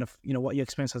of, what your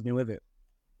experience has been with it?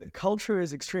 Culture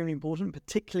is extremely important,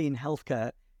 particularly in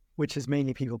healthcare, which is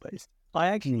mainly people-based. I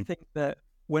actually think that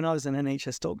when I was an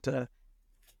NHS doctor,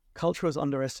 culture was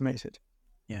underestimated.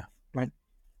 Yeah. Right?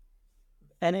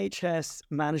 NHS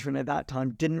management at that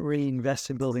time didn't really invest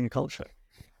in building a culture.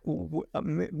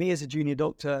 Me as a junior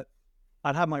doctor,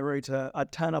 I'd have my rota,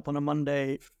 I'd turn up on a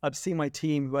Monday, I'd see my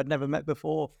team who I'd never met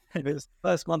before. It was the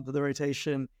first month of the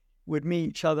rotation, we'd meet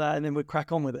each other and then we'd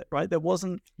crack on with it, right? There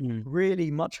wasn't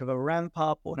really much of a ramp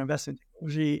up or an investment in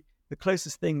technology. The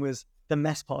closest thing was the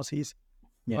mess parties,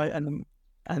 right?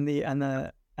 And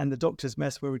the doctor's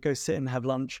mess where we'd go sit and have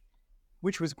lunch,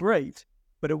 which was great,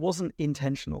 but it wasn't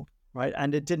intentional, right?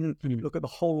 And it didn't look at the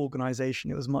whole organization.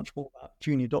 It was much more about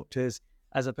junior doctors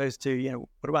as opposed to,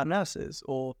 what about nurses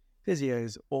or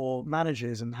physios or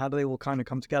managers and how do they all kind of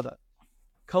come together?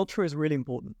 Culture is really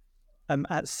important.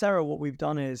 At Cera, what we've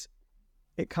done is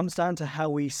it comes down to how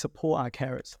we support our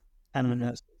carers and our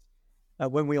nurses.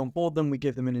 When we onboard them, we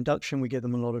give them an induction, we give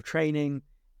them a lot of training.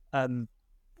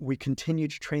 We continue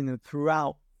to train them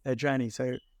throughout their journey.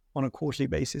 So on a quarterly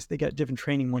basis, they get different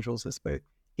training modules that's both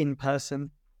in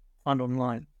person and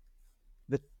online.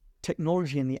 The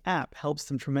technology in the app helps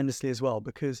them tremendously as well,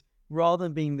 because rather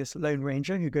than being this lone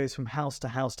ranger who goes from house to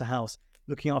house to house,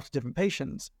 looking after different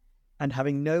patients and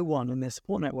having no one in their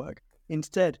support network,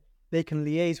 instead, they can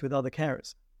liaise with other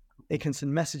carers. They can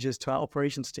send messages to our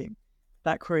operations team.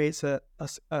 That creates a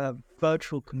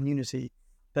virtual community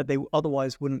that they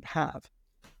otherwise wouldn't have.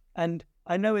 And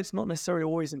I know it's not necessarily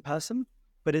always in person,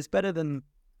 but it's better than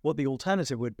what the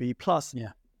alternative would be. Plus,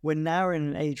 we're now in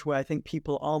an age where I think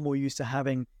people are more used to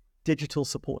having digital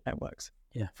support networks.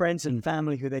 Friends and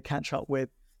family who they catch up with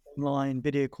online,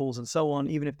 video calls and so on,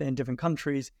 even if they're in different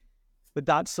countries. But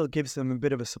that still gives them a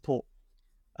bit of a support.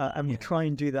 And we try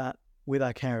and do that with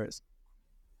our carers.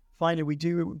 Finally, we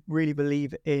do really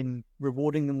believe in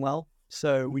rewarding them well.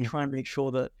 So we try and make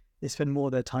sure that they spend more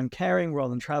of their time caring rather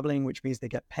than traveling, which means they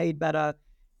get paid better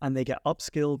and they get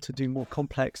upskilled to do more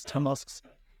complex tasks,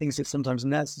 things that sometimes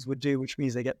nurses would do, which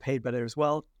means they get paid better as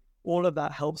well. All of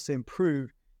that helps to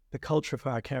improve the culture for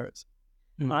our carers.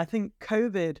 And I think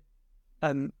COVID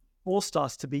forced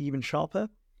us to be even sharper,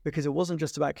 because it wasn't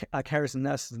just about our carers and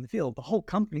nurses in the field. The whole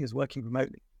company is working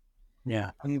remotely.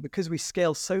 And because we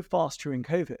scaled so fast during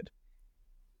COVID,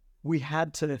 we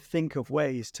had to think of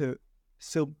ways to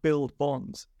still build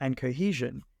bonds and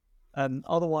cohesion.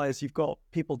 Otherwise, you've got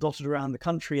people dotted around the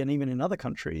country and even in other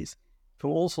countries from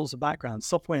all sorts of backgrounds,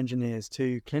 software engineers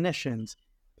to clinicians,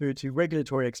 through to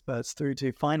regulatory experts, through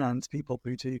to finance people,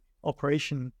 through to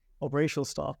operational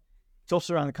staff,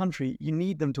 dotted around the country. You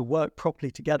need them to work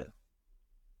properly together.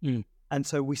 And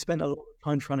so we spent a lot of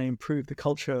time trying to improve the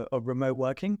culture of remote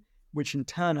working, which in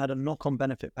turn had a knock-on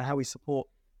benefit for how we support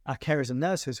our carers and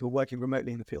nurses who are working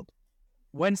remotely in the field.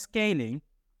 When scaling,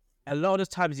 a lot of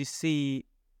times you see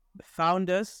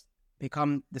founders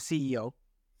become the CEO.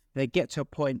 They get to a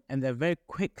point and they're very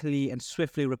quickly and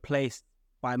swiftly replaced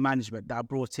by management that are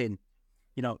brought in.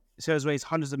 Cera's raised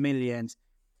hundreds of millions.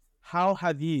 How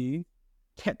have you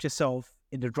kept yourself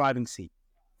in the driving seat?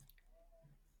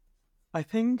 I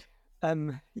think,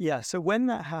 so when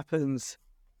that happens,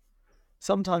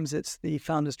 sometimes it's the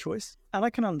founder's choice, and I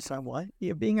can understand why.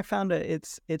 Being a founder,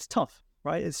 it's tough,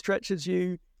 right? It stretches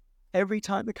you. Every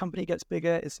time the company gets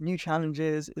bigger, it's new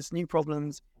challenges, it's new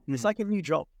problems. It's like a new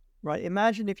job, right?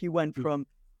 Imagine if you went from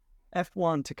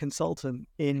F1 to consultant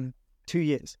in 2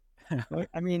 years. Right?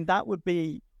 I mean, that would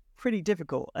be pretty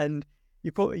difficult, and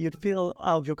you'd feel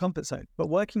out of your comfort zone. But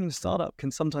working in a startup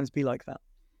can sometimes be like that.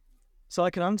 So I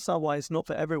can understand why it's not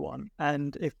for everyone.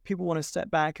 And if people want to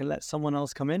step back and let someone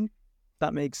else come in,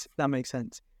 that makes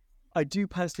sense. I do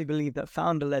personally believe that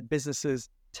founder-led businesses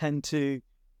tend to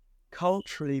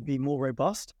culturally be more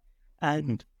robust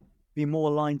and be more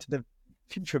aligned to the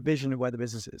future vision of where the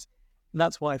business is. And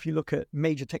that's why if you look at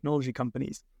major technology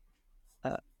companies,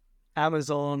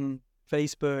 Amazon,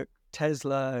 Facebook,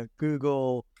 Tesla,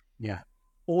 Google,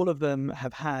 all of them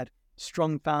have had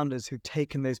strong founders who've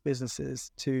taken those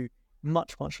businesses to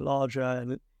much, much larger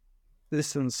and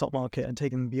listed in the stock market and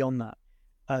taken them beyond that.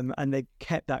 And they've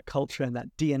kept that culture and that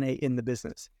DNA in the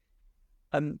business.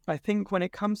 I think when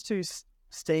it comes to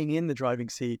staying in the driving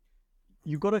seat,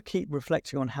 you've got to keep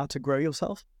reflecting on how to grow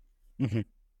yourself.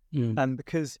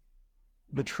 Because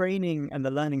the training and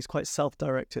the learning is quite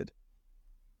self-directed.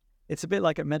 It's a bit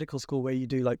like at medical school where you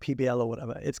do like PBL or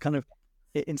whatever. It's kind of,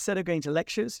 instead of going to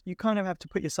lectures, you kind of have to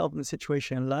put yourself in the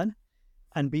situation and learn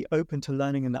and be open to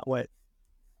learning in that way.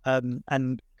 and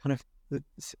kind of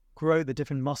grow the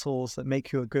different muscles that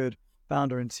make you a good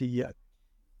founder and CEO.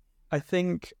 I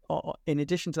think in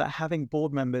addition to that, having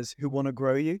board members who want to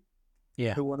grow you,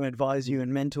 who want to advise you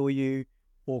and mentor you,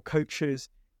 or coaches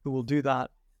who will do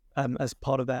that as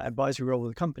part of their advisory role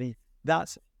with the company,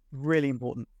 that's really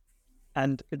important.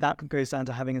 And that goes down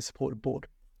to having a supportive board.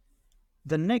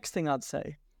 The next thing I'd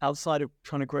say, outside of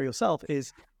trying to grow yourself,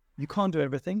 is you can't do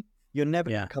everything. You're never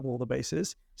going to cover all the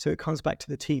bases. So it comes back to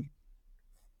the team.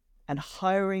 And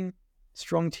hiring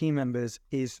strong team members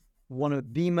is one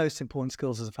of the most important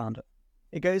skills as a founder.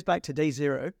 It goes back to day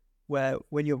zero, where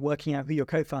when you're working out who your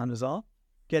co-founders are,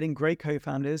 getting great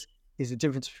co-founders is the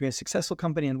difference between a successful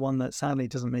company and one that sadly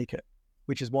doesn't make it,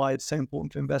 which is why it's so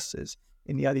important for investors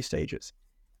in the early stages.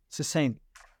 It's the same.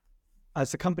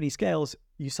 As the company scales,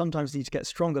 you sometimes need to get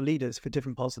stronger leaders for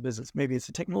different parts of the business. Maybe it's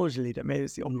the technology leader, maybe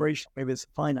it's the operation, maybe it's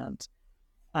finance,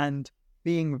 and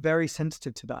being very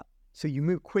sensitive to that. So you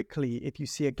move quickly if you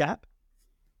see a gap,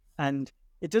 and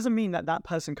it doesn't mean that that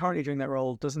person currently doing that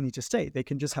role doesn't need to stay. They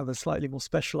can just have a slightly more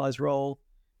specialized role,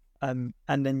 and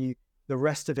then the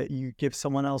rest of it you give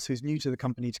someone else who's new to the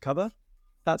company to cover.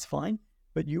 That's fine,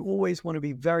 but you always want to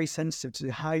be very sensitive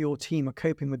to how your team are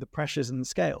coping with the pressures and the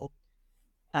scale,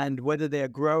 and whether they are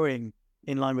growing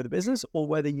in line with the business or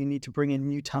whether you need to bring in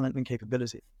new talent and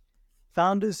capability.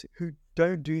 Founders who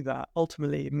don't do that,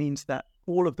 ultimately it means that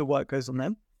all of the work goes on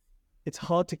them. It's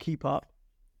hard to keep up.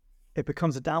 It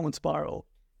becomes a downward spiral,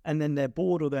 and then their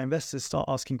board or their investors start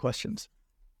asking questions.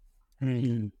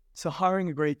 Mm-hmm. So hiring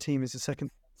a great team is the second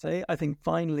thing I'd say. I think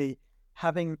finally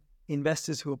having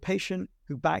investors who are patient,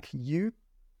 who back you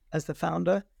as the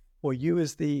founder or you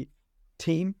as the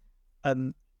team,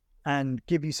 and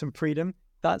give you some freedom.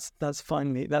 That's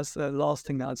the last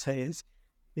thing that I'd say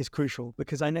is crucial,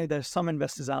 because I know there's some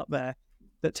investors out there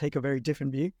that take a very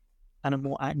different view and are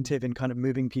more active in kind of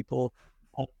moving people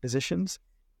on positions.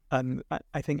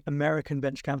 I think American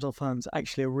venture capital firms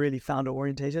actually are really founder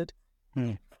orientated.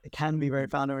 They can be very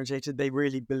founder orientated. They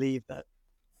really believe that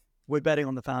we're betting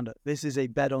on the founder. This is a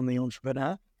bet on the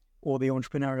entrepreneur or the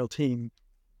entrepreneurial team,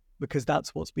 because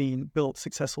that's what's been built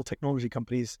successful technology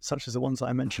companies such as the ones that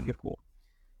I mentioned before.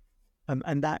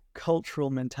 And that cultural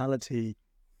mentality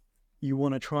you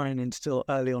want to try and instill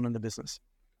early on in the business.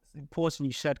 It's important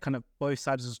you shared kind of both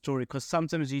sides of the story, because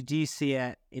sometimes you do see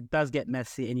it does get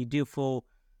messy, and you do feel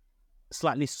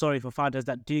slightly sorry for founders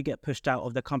that do get pushed out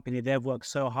of the company they've worked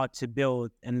so hard to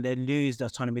build, and they lose the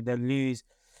autonomy, they lose,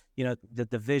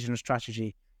 the vision and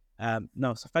strategy.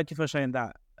 So thank you for sharing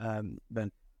that,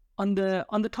 Ben. On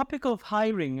the topic of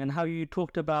hiring and how you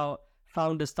talked about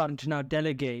founders starting to now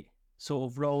delegate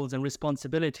sort of roles and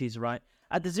responsibilities, right?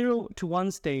 At the 0 to 1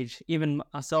 stage, even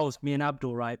ourselves, me and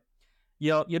Abdul, right?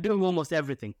 You're doing almost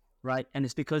everything, right? And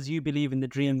it's because you believe in the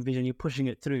dream vision, you're pushing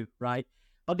it through, right?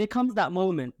 But there comes that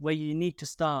moment where you need to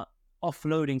start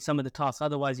offloading some of the tasks.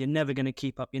 Otherwise, you're never going to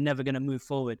keep up. You're never going to move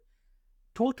forward.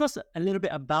 Talk to us a little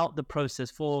bit about the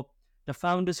process for the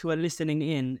founders who are listening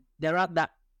in. They're at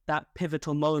that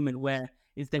pivotal moment where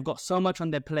they've got so much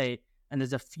on their plate, and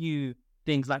there's a few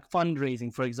things like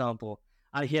fundraising, for example.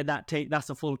 I hear that's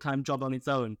a full-time job on its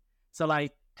own. So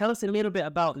tell us a little bit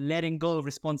about letting go of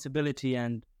responsibility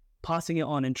and passing it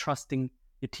on and trusting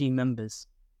your team members.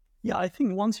 Yeah, I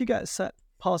think once you get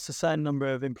past a certain number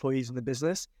of employees in the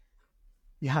business,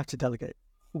 you have to delegate.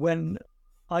 When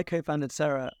I co-founded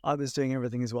Cera, I was doing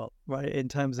everything as well, right? In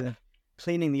terms of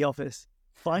cleaning the office,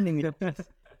 finding the office,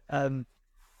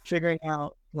 figuring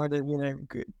out whether,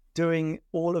 doing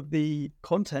all of the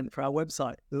content for our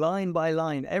website, line by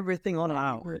line, everything on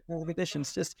all the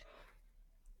additions.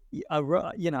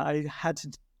 I had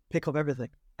to pick up everything,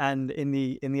 and in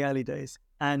the early days,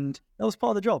 and that was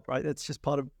part of the job, right? It's just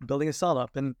part of building a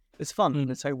startup, and it's fun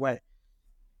in its own way.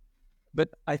 But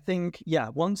I think,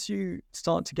 once you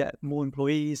start to get more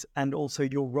employees and also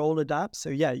your role adapts, so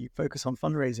you focus on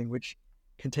fundraising, which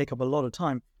can take up a lot of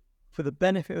time. For the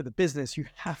benefit of the business, you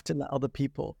have to let other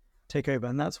people take over.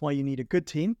 And that's why you need a good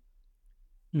team,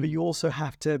 but you also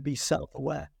have to be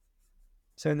self-aware.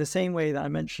 So in the same way that I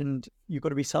mentioned, you've got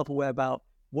to be self-aware about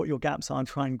what your gaps are and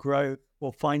try and grow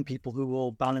or find people who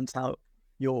will balance out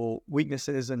your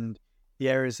weaknesses and the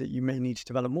areas that you may need to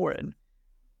develop more in.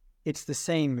 It's the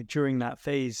same during that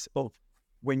phase of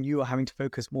when you are having to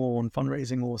focus more on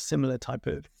fundraising or similar type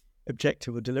of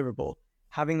objective or deliverable,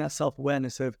 having that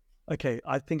self-awareness of, okay,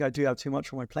 I think I do have too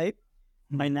much on my plate.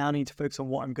 I now need to focus on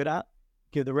what I'm good at,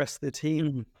 give the rest of the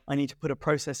team. I need to put a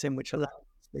process in which allows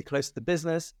me to stay close to the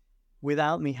business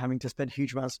without me having to spend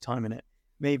huge amounts of time in it.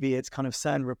 Maybe it's kind of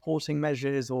certain reporting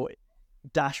measures or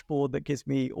dashboard that gives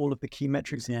me all of the key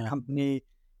metrics of the company.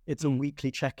 it's a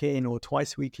weekly check-in or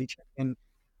twice weekly check-in.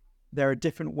 There are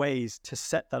different ways to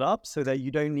set that up so that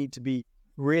you don't need to be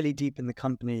really deep in the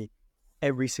company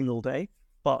every single day,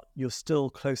 but you're still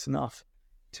close enough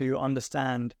to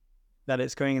understand that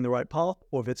it's going in the right path,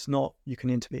 or if it's not, you can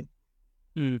intervene.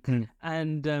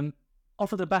 And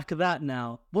off of the back of that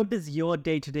now, what does your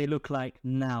day-to-day look like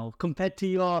now compared to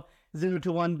your 0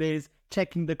 to 1 days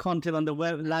checking the content on the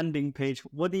web landing page?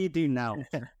 What do you do now?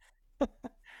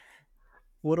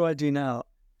 What do I do now?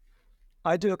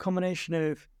 I do a combination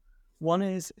of, one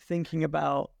is thinking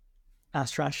about our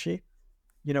strategy,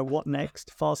 what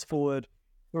next, fast forward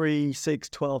 3, 6,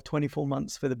 12, 24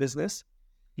 months for the business.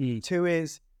 2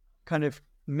 is kind of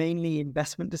mainly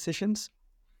investment decisions,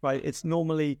 right? It's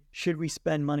normally, should we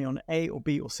spend money on A or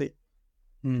B or C?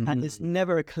 And it's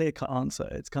never a clear-cut answer.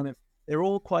 It's kind of, they're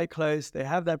all quite close. They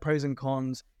have their pros and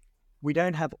cons. We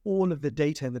don't have all of the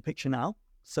data in the picture now.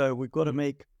 So we've got to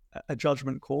make a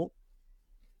judgment call,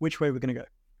 which way we're going to go,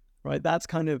 right? That's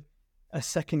kind of a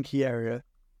second key area.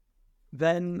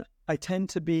 Then I tend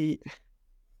to be,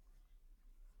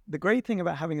 the great thing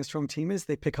about having a strong team is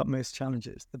they pick up most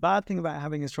challenges. The bad thing about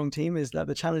having a strong team is that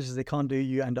the challenges they can't do,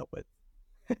 you end up with,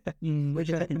 which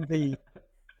can be.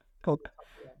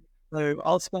 So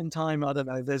I'll spend time, I don't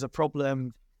know, if there's a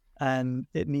problem and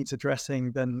it needs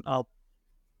addressing, then I'll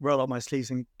roll up my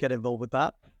sleeves and get involved with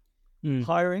that.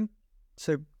 Hiring.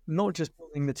 So not just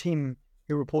building the team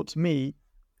who report to me,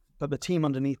 but the team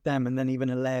underneath them, and then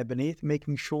even a layer beneath,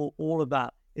 making sure all of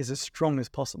that is as strong as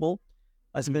possible.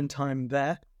 I spend time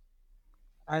there.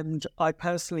 And I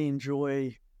personally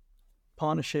enjoy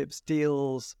partnerships,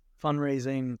 deals,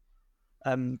 fundraising.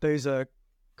 Those are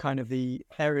kind of the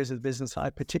areas of the business that I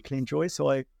particularly enjoy.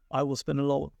 So I will spend a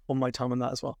lot of my time on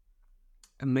that as well.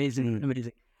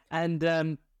 Amazing.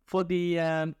 And for the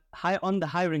on the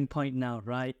hiring point now,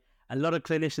 right? A lot of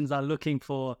clinicians are looking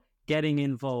for getting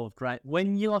involved, right?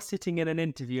 When you are sitting in an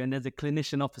interview and there's a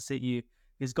clinician opposite you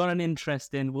who's got an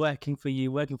interest in working for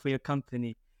you, working for your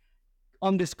company,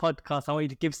 on this podcast, I want you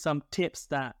to give some tips,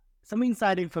 some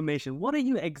inside information. What are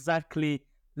you exactly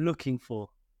looking for?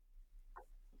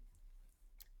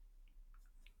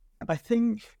 I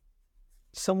think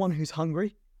someone who's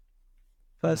hungry,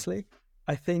 firstly.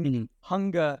 I think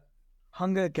hunger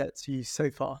gets you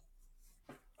so far,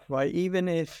 right? Even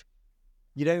if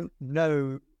you don't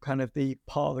know kind of the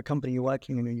part of the company you're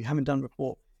working in or you haven't done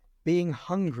before, being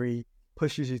hungry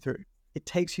pushes you through. It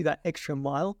takes you that extra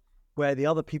mile where the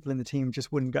other people in the team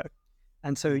just wouldn't go.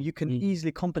 And so you can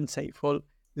easily compensate for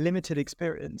limited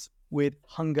experience with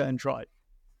hunger and drive.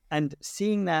 And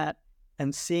seeing that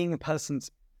and seeing a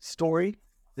person's story,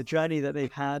 the journey that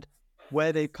they've had,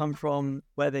 where they've come from,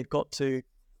 where they've got to,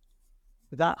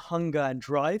 that hunger and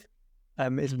drive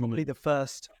is probably the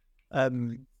first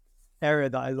area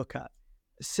that I look at.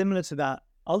 Similar to that,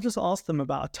 I'll just ask them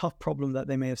about a tough problem that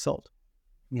they may have solved.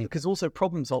 Because also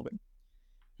problem solving,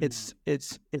 it's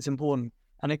important.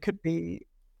 And it could be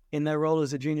in their role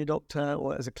as a junior doctor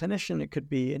or as a clinician. It could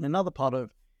be in another part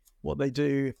of what they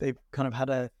do. If they've kind of had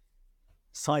a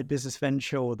side business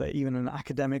venture or they're even an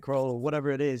academic role or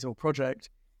whatever it is, or project,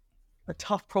 a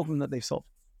tough problem that they've solved.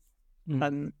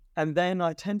 And then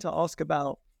I tend to ask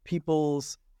about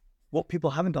what people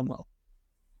haven't done well,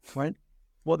 right?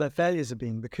 What their failures have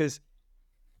been, because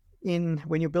when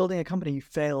you're building a company, you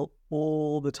fail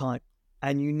all the time,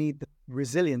 and you need the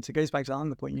resilience. It goes back to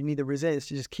the point. You need the resilience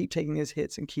to just keep taking those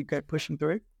hits and keep pushing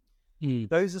through.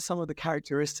 Those are some of the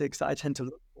characteristics that I tend to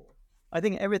look for. I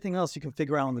think everything else you can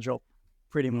figure out on the job,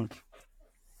 pretty much.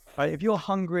 Right? If you're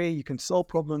hungry, you can solve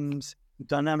problems,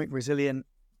 dynamic, resilient,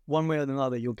 one way or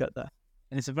another, you'll get there.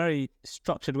 And it's a very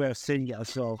structured way of seeing it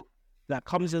as well. That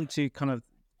comes into kind of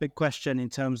big question in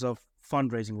terms of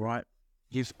fundraising, right?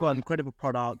 You've got an incredible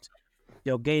product,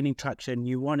 you're gaining traction,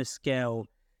 you want to scale,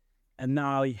 and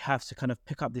now you have to kind of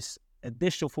pick up this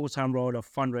additional full-time role of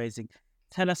fundraising.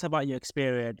 Tell us about your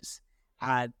experience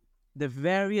at the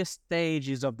various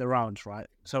stages of the rounds, right?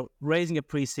 So raising a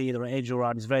pre-seed or an angel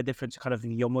round is very different to kind of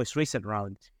your most recent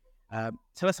round.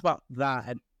 Tell us about that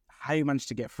and how you managed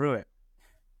to get through it.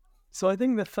 So I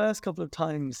think the first couple of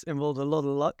times involved a lot of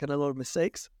luck and a lot of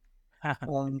mistakes, if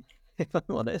I'm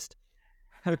honest,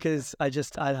 because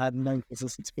I had no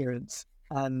business experience.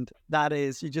 And that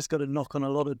is, you just got to knock on a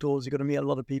lot of doors. You got to meet a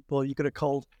lot of people. You got to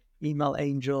cold email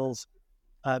angels.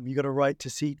 You got to write to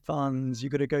seed funds. You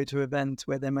got to go to events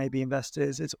where there may be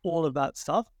investors. It's all of that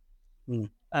stuff.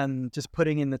 And just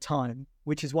putting in the time,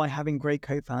 which is why having great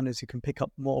co-founders who can pick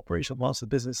up more operational parts of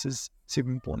the business is super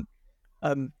important.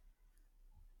 And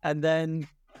then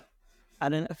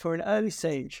for an early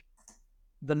stage,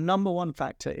 the number one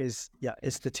factor is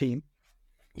the team.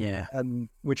 Yeah.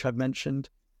 which I've mentioned.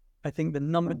 I think the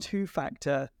number two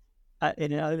factor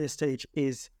in an earlier stage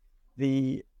is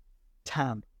the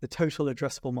TAM, the total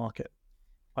addressable market.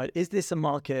 Right? Is this a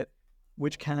market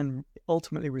which can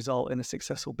ultimately result in a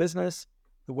successful business,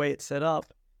 the way it's set up,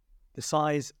 the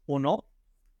size or not?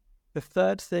 The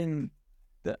third thing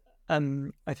that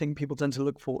I think people tend to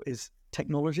look for is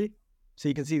technology. So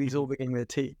you can see these all beginning with a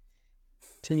T.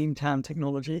 Team, TAM,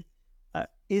 technology.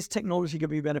 Is technology going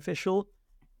to be beneficial?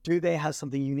 Do they have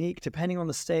something unique? Depending on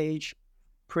the stage,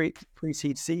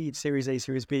 pre-seed, seed, Series A,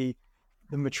 Series B,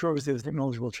 the maturity of the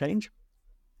technology will change.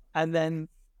 And then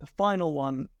the final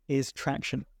one is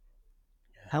traction.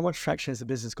 How much traction has the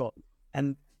business got?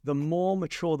 And the more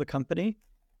mature the company,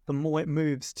 the more it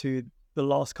moves to the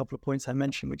last couple of points I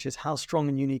mentioned, which is how strong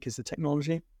and unique is the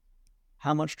technology?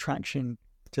 How much traction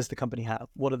does the company have?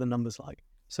 What are the numbers like?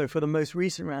 So for the most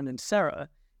recent round in Cera,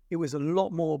 it was a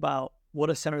lot more about what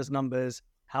are Cera's numbers?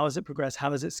 How has it progressed?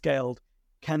 How has it scaled?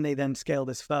 Can they then scale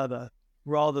this further?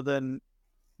 Rather than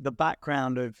the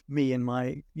background of me and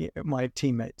my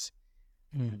teammates.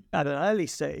 At an early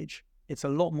stage, it's a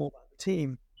lot more about the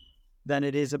team than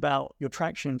it is about your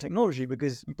traction and technology,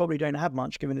 because you probably don't have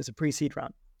much given it's a pre-seed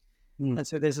round. And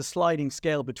so there's a sliding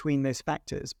scale between those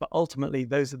factors, but ultimately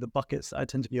those are the buckets that I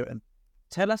tend to view it in.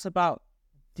 Tell us about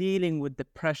dealing with the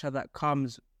pressure that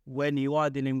comes when you are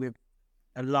dealing with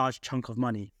a large chunk of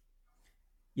money.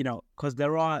 You know, because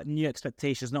there are new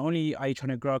expectations. Not only are you trying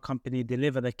to grow a company,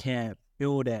 deliver the care,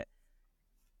 build it,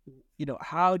 you know,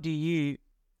 how do you,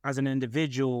 as an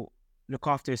individual, look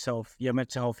after yourself, your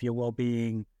mental health, your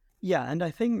well-being? Yeah, and I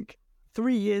think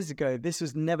 3 years ago, this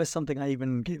was never something I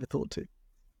even gave a thought to,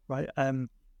 right?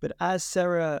 But as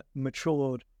Cera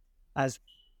matured, as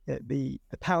the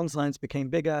pound signs became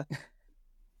bigger,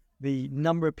 the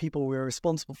number of people we were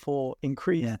responsible for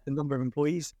increased, the number of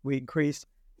employees we increased.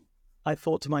 I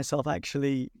thought to myself,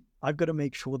 actually, I've got to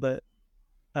make sure that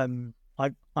I'm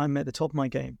at the top of my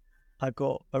game. I've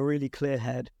got a really clear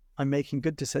head. I'm making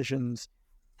good decisions.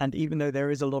 And even though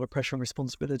there is a lot of pressure and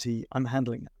responsibility, I'm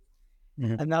handling it.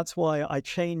 And that's why I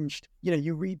changed. You know,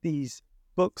 you read these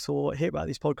books or hear about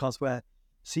these podcasts where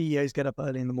CEOs get up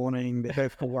early in the morning, they go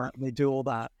for work, they do all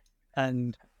that.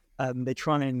 And they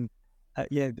try and, I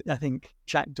think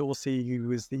Jack Dorsey, who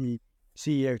was the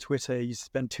CEO of Twitter, used to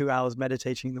spend 2 hours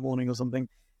meditating in the morning or something.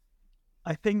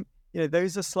 I think, you know,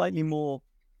 those are slightly more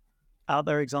out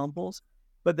there examples,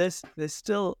 but there's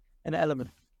still an element,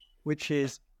 which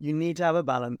is you need to have a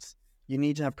balance. You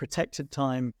need to have protected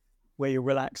time where you're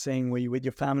relaxing, where you're with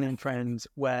your family and friends,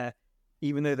 where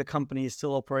even though the company is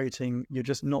still operating, you're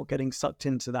just not getting sucked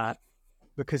into that,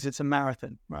 because it's a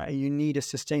marathon, right? You need a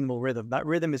sustainable rhythm. That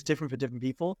rhythm is different for different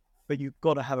people, but you've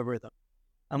got to have a rhythm.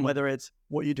 And whether it's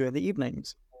what you do in the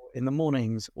evenings, or in the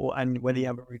mornings, and whether you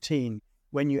have a routine,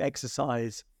 when you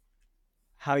exercise,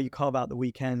 how you carve out the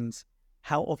weekends,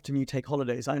 how often you take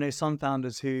holidays. I know some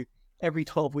founders who every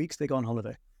 12 weeks they go on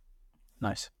holiday.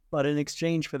 Nice. But in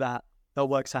exchange for that, they'll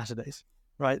work Saturdays,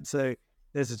 right? So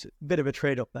there's a bit of a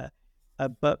trade-off there.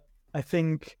 But I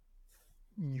think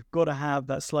you've got to have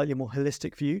that slightly more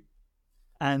holistic view.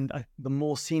 And the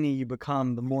more senior you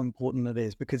become, the more important it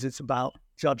is, because it's about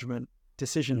judgment,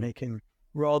 decision-making,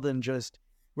 rather than just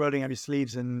rolling up your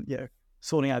sleeves and, you know,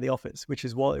 sorting out the office, which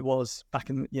is what it was back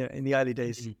in, you know, in the early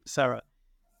days, Cera.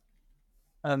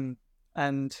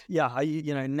 And yeah,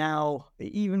 now,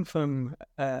 even from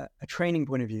a training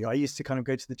point of view, I used to kind of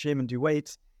go to the gym and do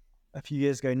weights a few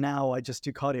years ago. Now I just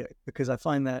do cardio, because I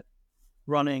find that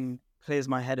running clears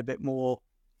my head a bit more.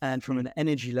 And from an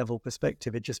energy level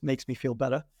perspective, it just makes me feel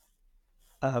better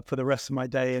for the rest of my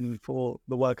day and for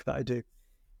the work that I do.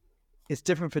 It's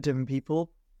different for different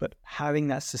people, but having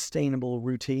that sustainable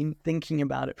routine, thinking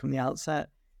about it from the outset,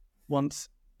 once,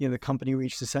 you know, the company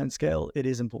reaches a certain scale, it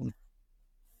is important.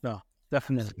 No,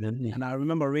 definitely. And I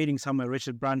remember reading somewhere,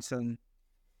 Richard Branson,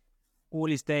 all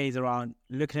his days around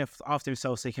looking after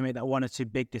himself so he can make that one or two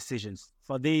big decisions.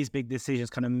 For these big decisions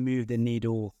kind of move the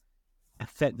needle,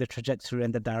 affect the trajectory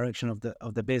and the direction of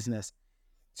the business.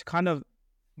 To kind of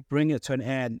bring it to an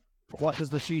end, what does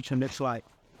the future look like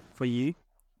for you,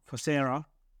 for Cera?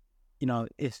 You know,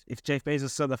 if Jeff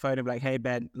Bezos saw the phone and be like, hey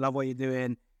Ben, love what you're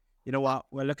doing, you know what,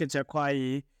 we're looking to acquire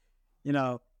you, you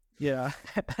know, yeah.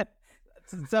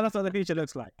 Tell us what the future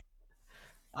looks like.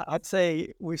 I'd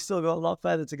say we've still got a lot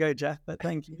further to go, Jeff, but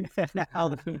thank you.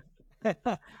 All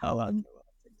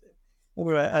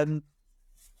right.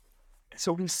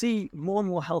 So we see more and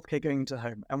more healthcare going into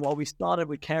home. And while we started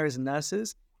with carers and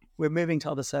nurses, we're moving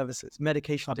to other services,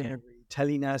 medication delivery,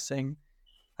 telenursing,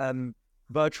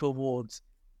 virtual wards,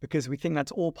 because we think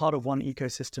that's all part of one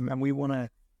ecosystem and we want to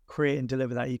create and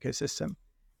deliver that ecosystem.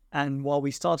 And while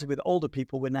we started with older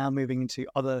people, we're now moving into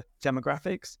other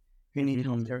demographics who need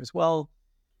healthcare as well.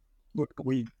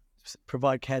 We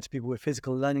provide care to people with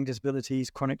physical learning disabilities,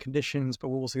 chronic conditions, but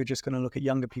we're also just going to look at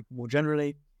younger people more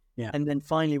generally. Yeah. And then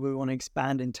finally, we want to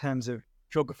expand in terms of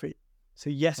geography. So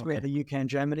yes, we're at the UK and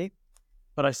Germany,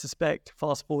 but I suspect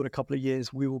fast forward a couple of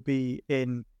years, we will be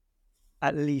in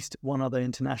at least one other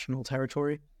international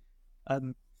territory.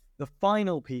 The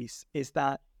final piece is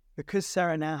that because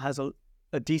Cera now has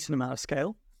a decent amount of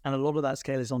scale, and a lot of that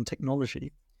scale is on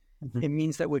technology, it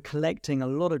means that we're collecting a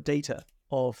lot of data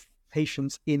of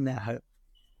patients in their home.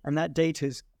 And that data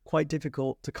is quite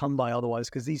difficult to come by otherwise,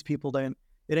 because these people don't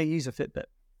use a Fitbit,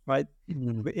 right?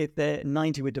 If they're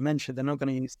 90 with dementia, they're not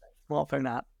going to use a smartphone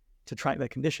app to track their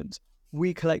conditions.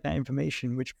 We collect that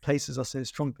information, which places us in a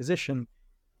strong position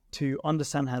to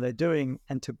understand how they're doing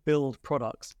and to build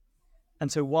products.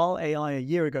 And so while AI a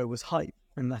year ago was hype,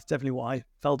 and that's definitely what I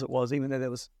felt it was, even though there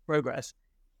was progress,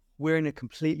 we're in a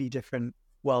completely different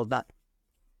world now.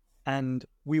 And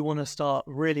we want to start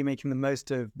really making the most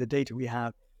of the data we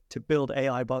have to build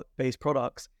AI-based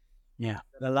products that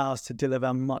allow us to deliver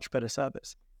a much better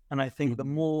service. And I think the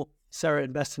more Cera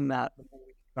invests in that, the more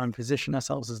we can try and position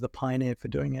ourselves as the pioneer for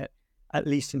doing it, at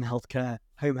least in healthcare,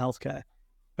 home healthcare,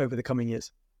 over the coming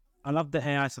years. I love the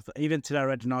AI stuff. Even today, I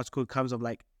read an article comes of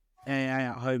like AI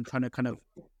at home trying to kind of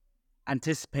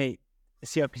anticipate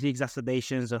COPD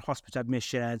exacerbations and hospital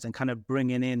admissions and kind of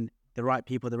bringing in the right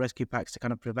people, the rescue packs to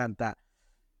kind of prevent that.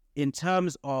 In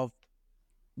terms of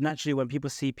naturally, when people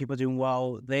see people doing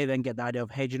well, they then get the idea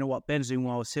of, hey, do you know what? Ben's doing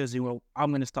well, Cera's doing well.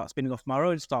 I'm going to start spinning off my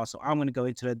own stuff. So I'm going to go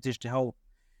into the digital health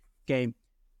game.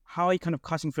 How are you kind of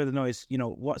cutting through the noise? You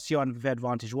know, what's your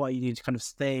advantage? What are you doing to kind of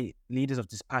stay leaders of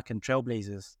this pack and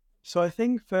trailblazers? So I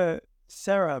think for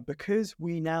Cera, because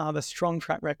we now have a strong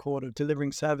track record of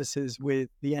delivering services with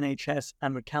the NHS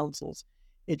and with councils,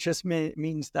 it just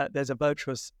means that there's a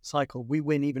virtuous cycle. We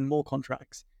win even more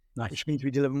contracts, which means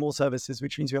we deliver more services,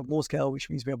 which means we have more scale, which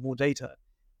means we have more data.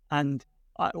 And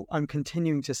I'm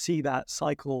continuing to see that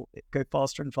cycle go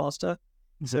faster and faster.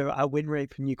 So our win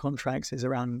rate for new contracts is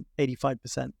around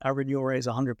 85%. Our renewal rate is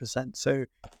 100%. So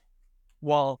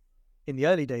while in the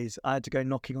early days, I had to go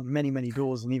knocking on many, many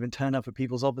doors and even turn up at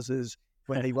people's offices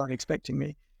when they weren't expecting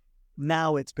me,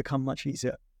 now it's become much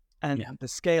easier. And the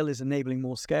scale is enabling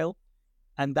more scale.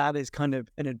 And that is kind of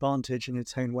an advantage in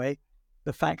its own way.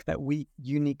 The fact that we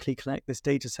uniquely collect this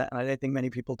data set, and I don't think many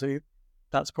people do,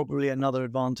 that's probably another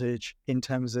advantage in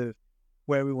terms of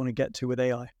where we want to get to with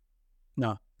AI.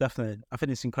 No, definitely. I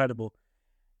think it's incredible.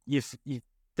 You've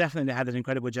definitely had an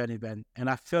incredible journey, Ben. And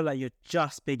I feel like you're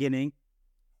just beginning.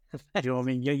 Do you know what I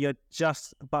mean? You're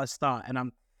just about to start. And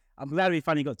I'm glad we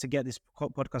finally got to get this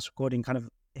podcast recording, kind of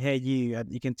hear you.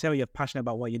 And you can tell you're passionate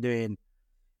about what you're doing,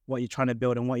 what you're trying to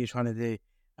build and what you're trying to do.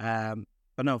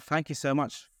 But no, thank you so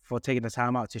much for taking the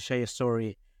time out to share your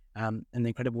story and the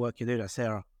incredible work you're doing at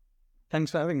Cera.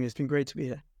 Thanks for having me. It's been great to be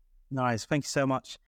here. Nice. Thank you so much.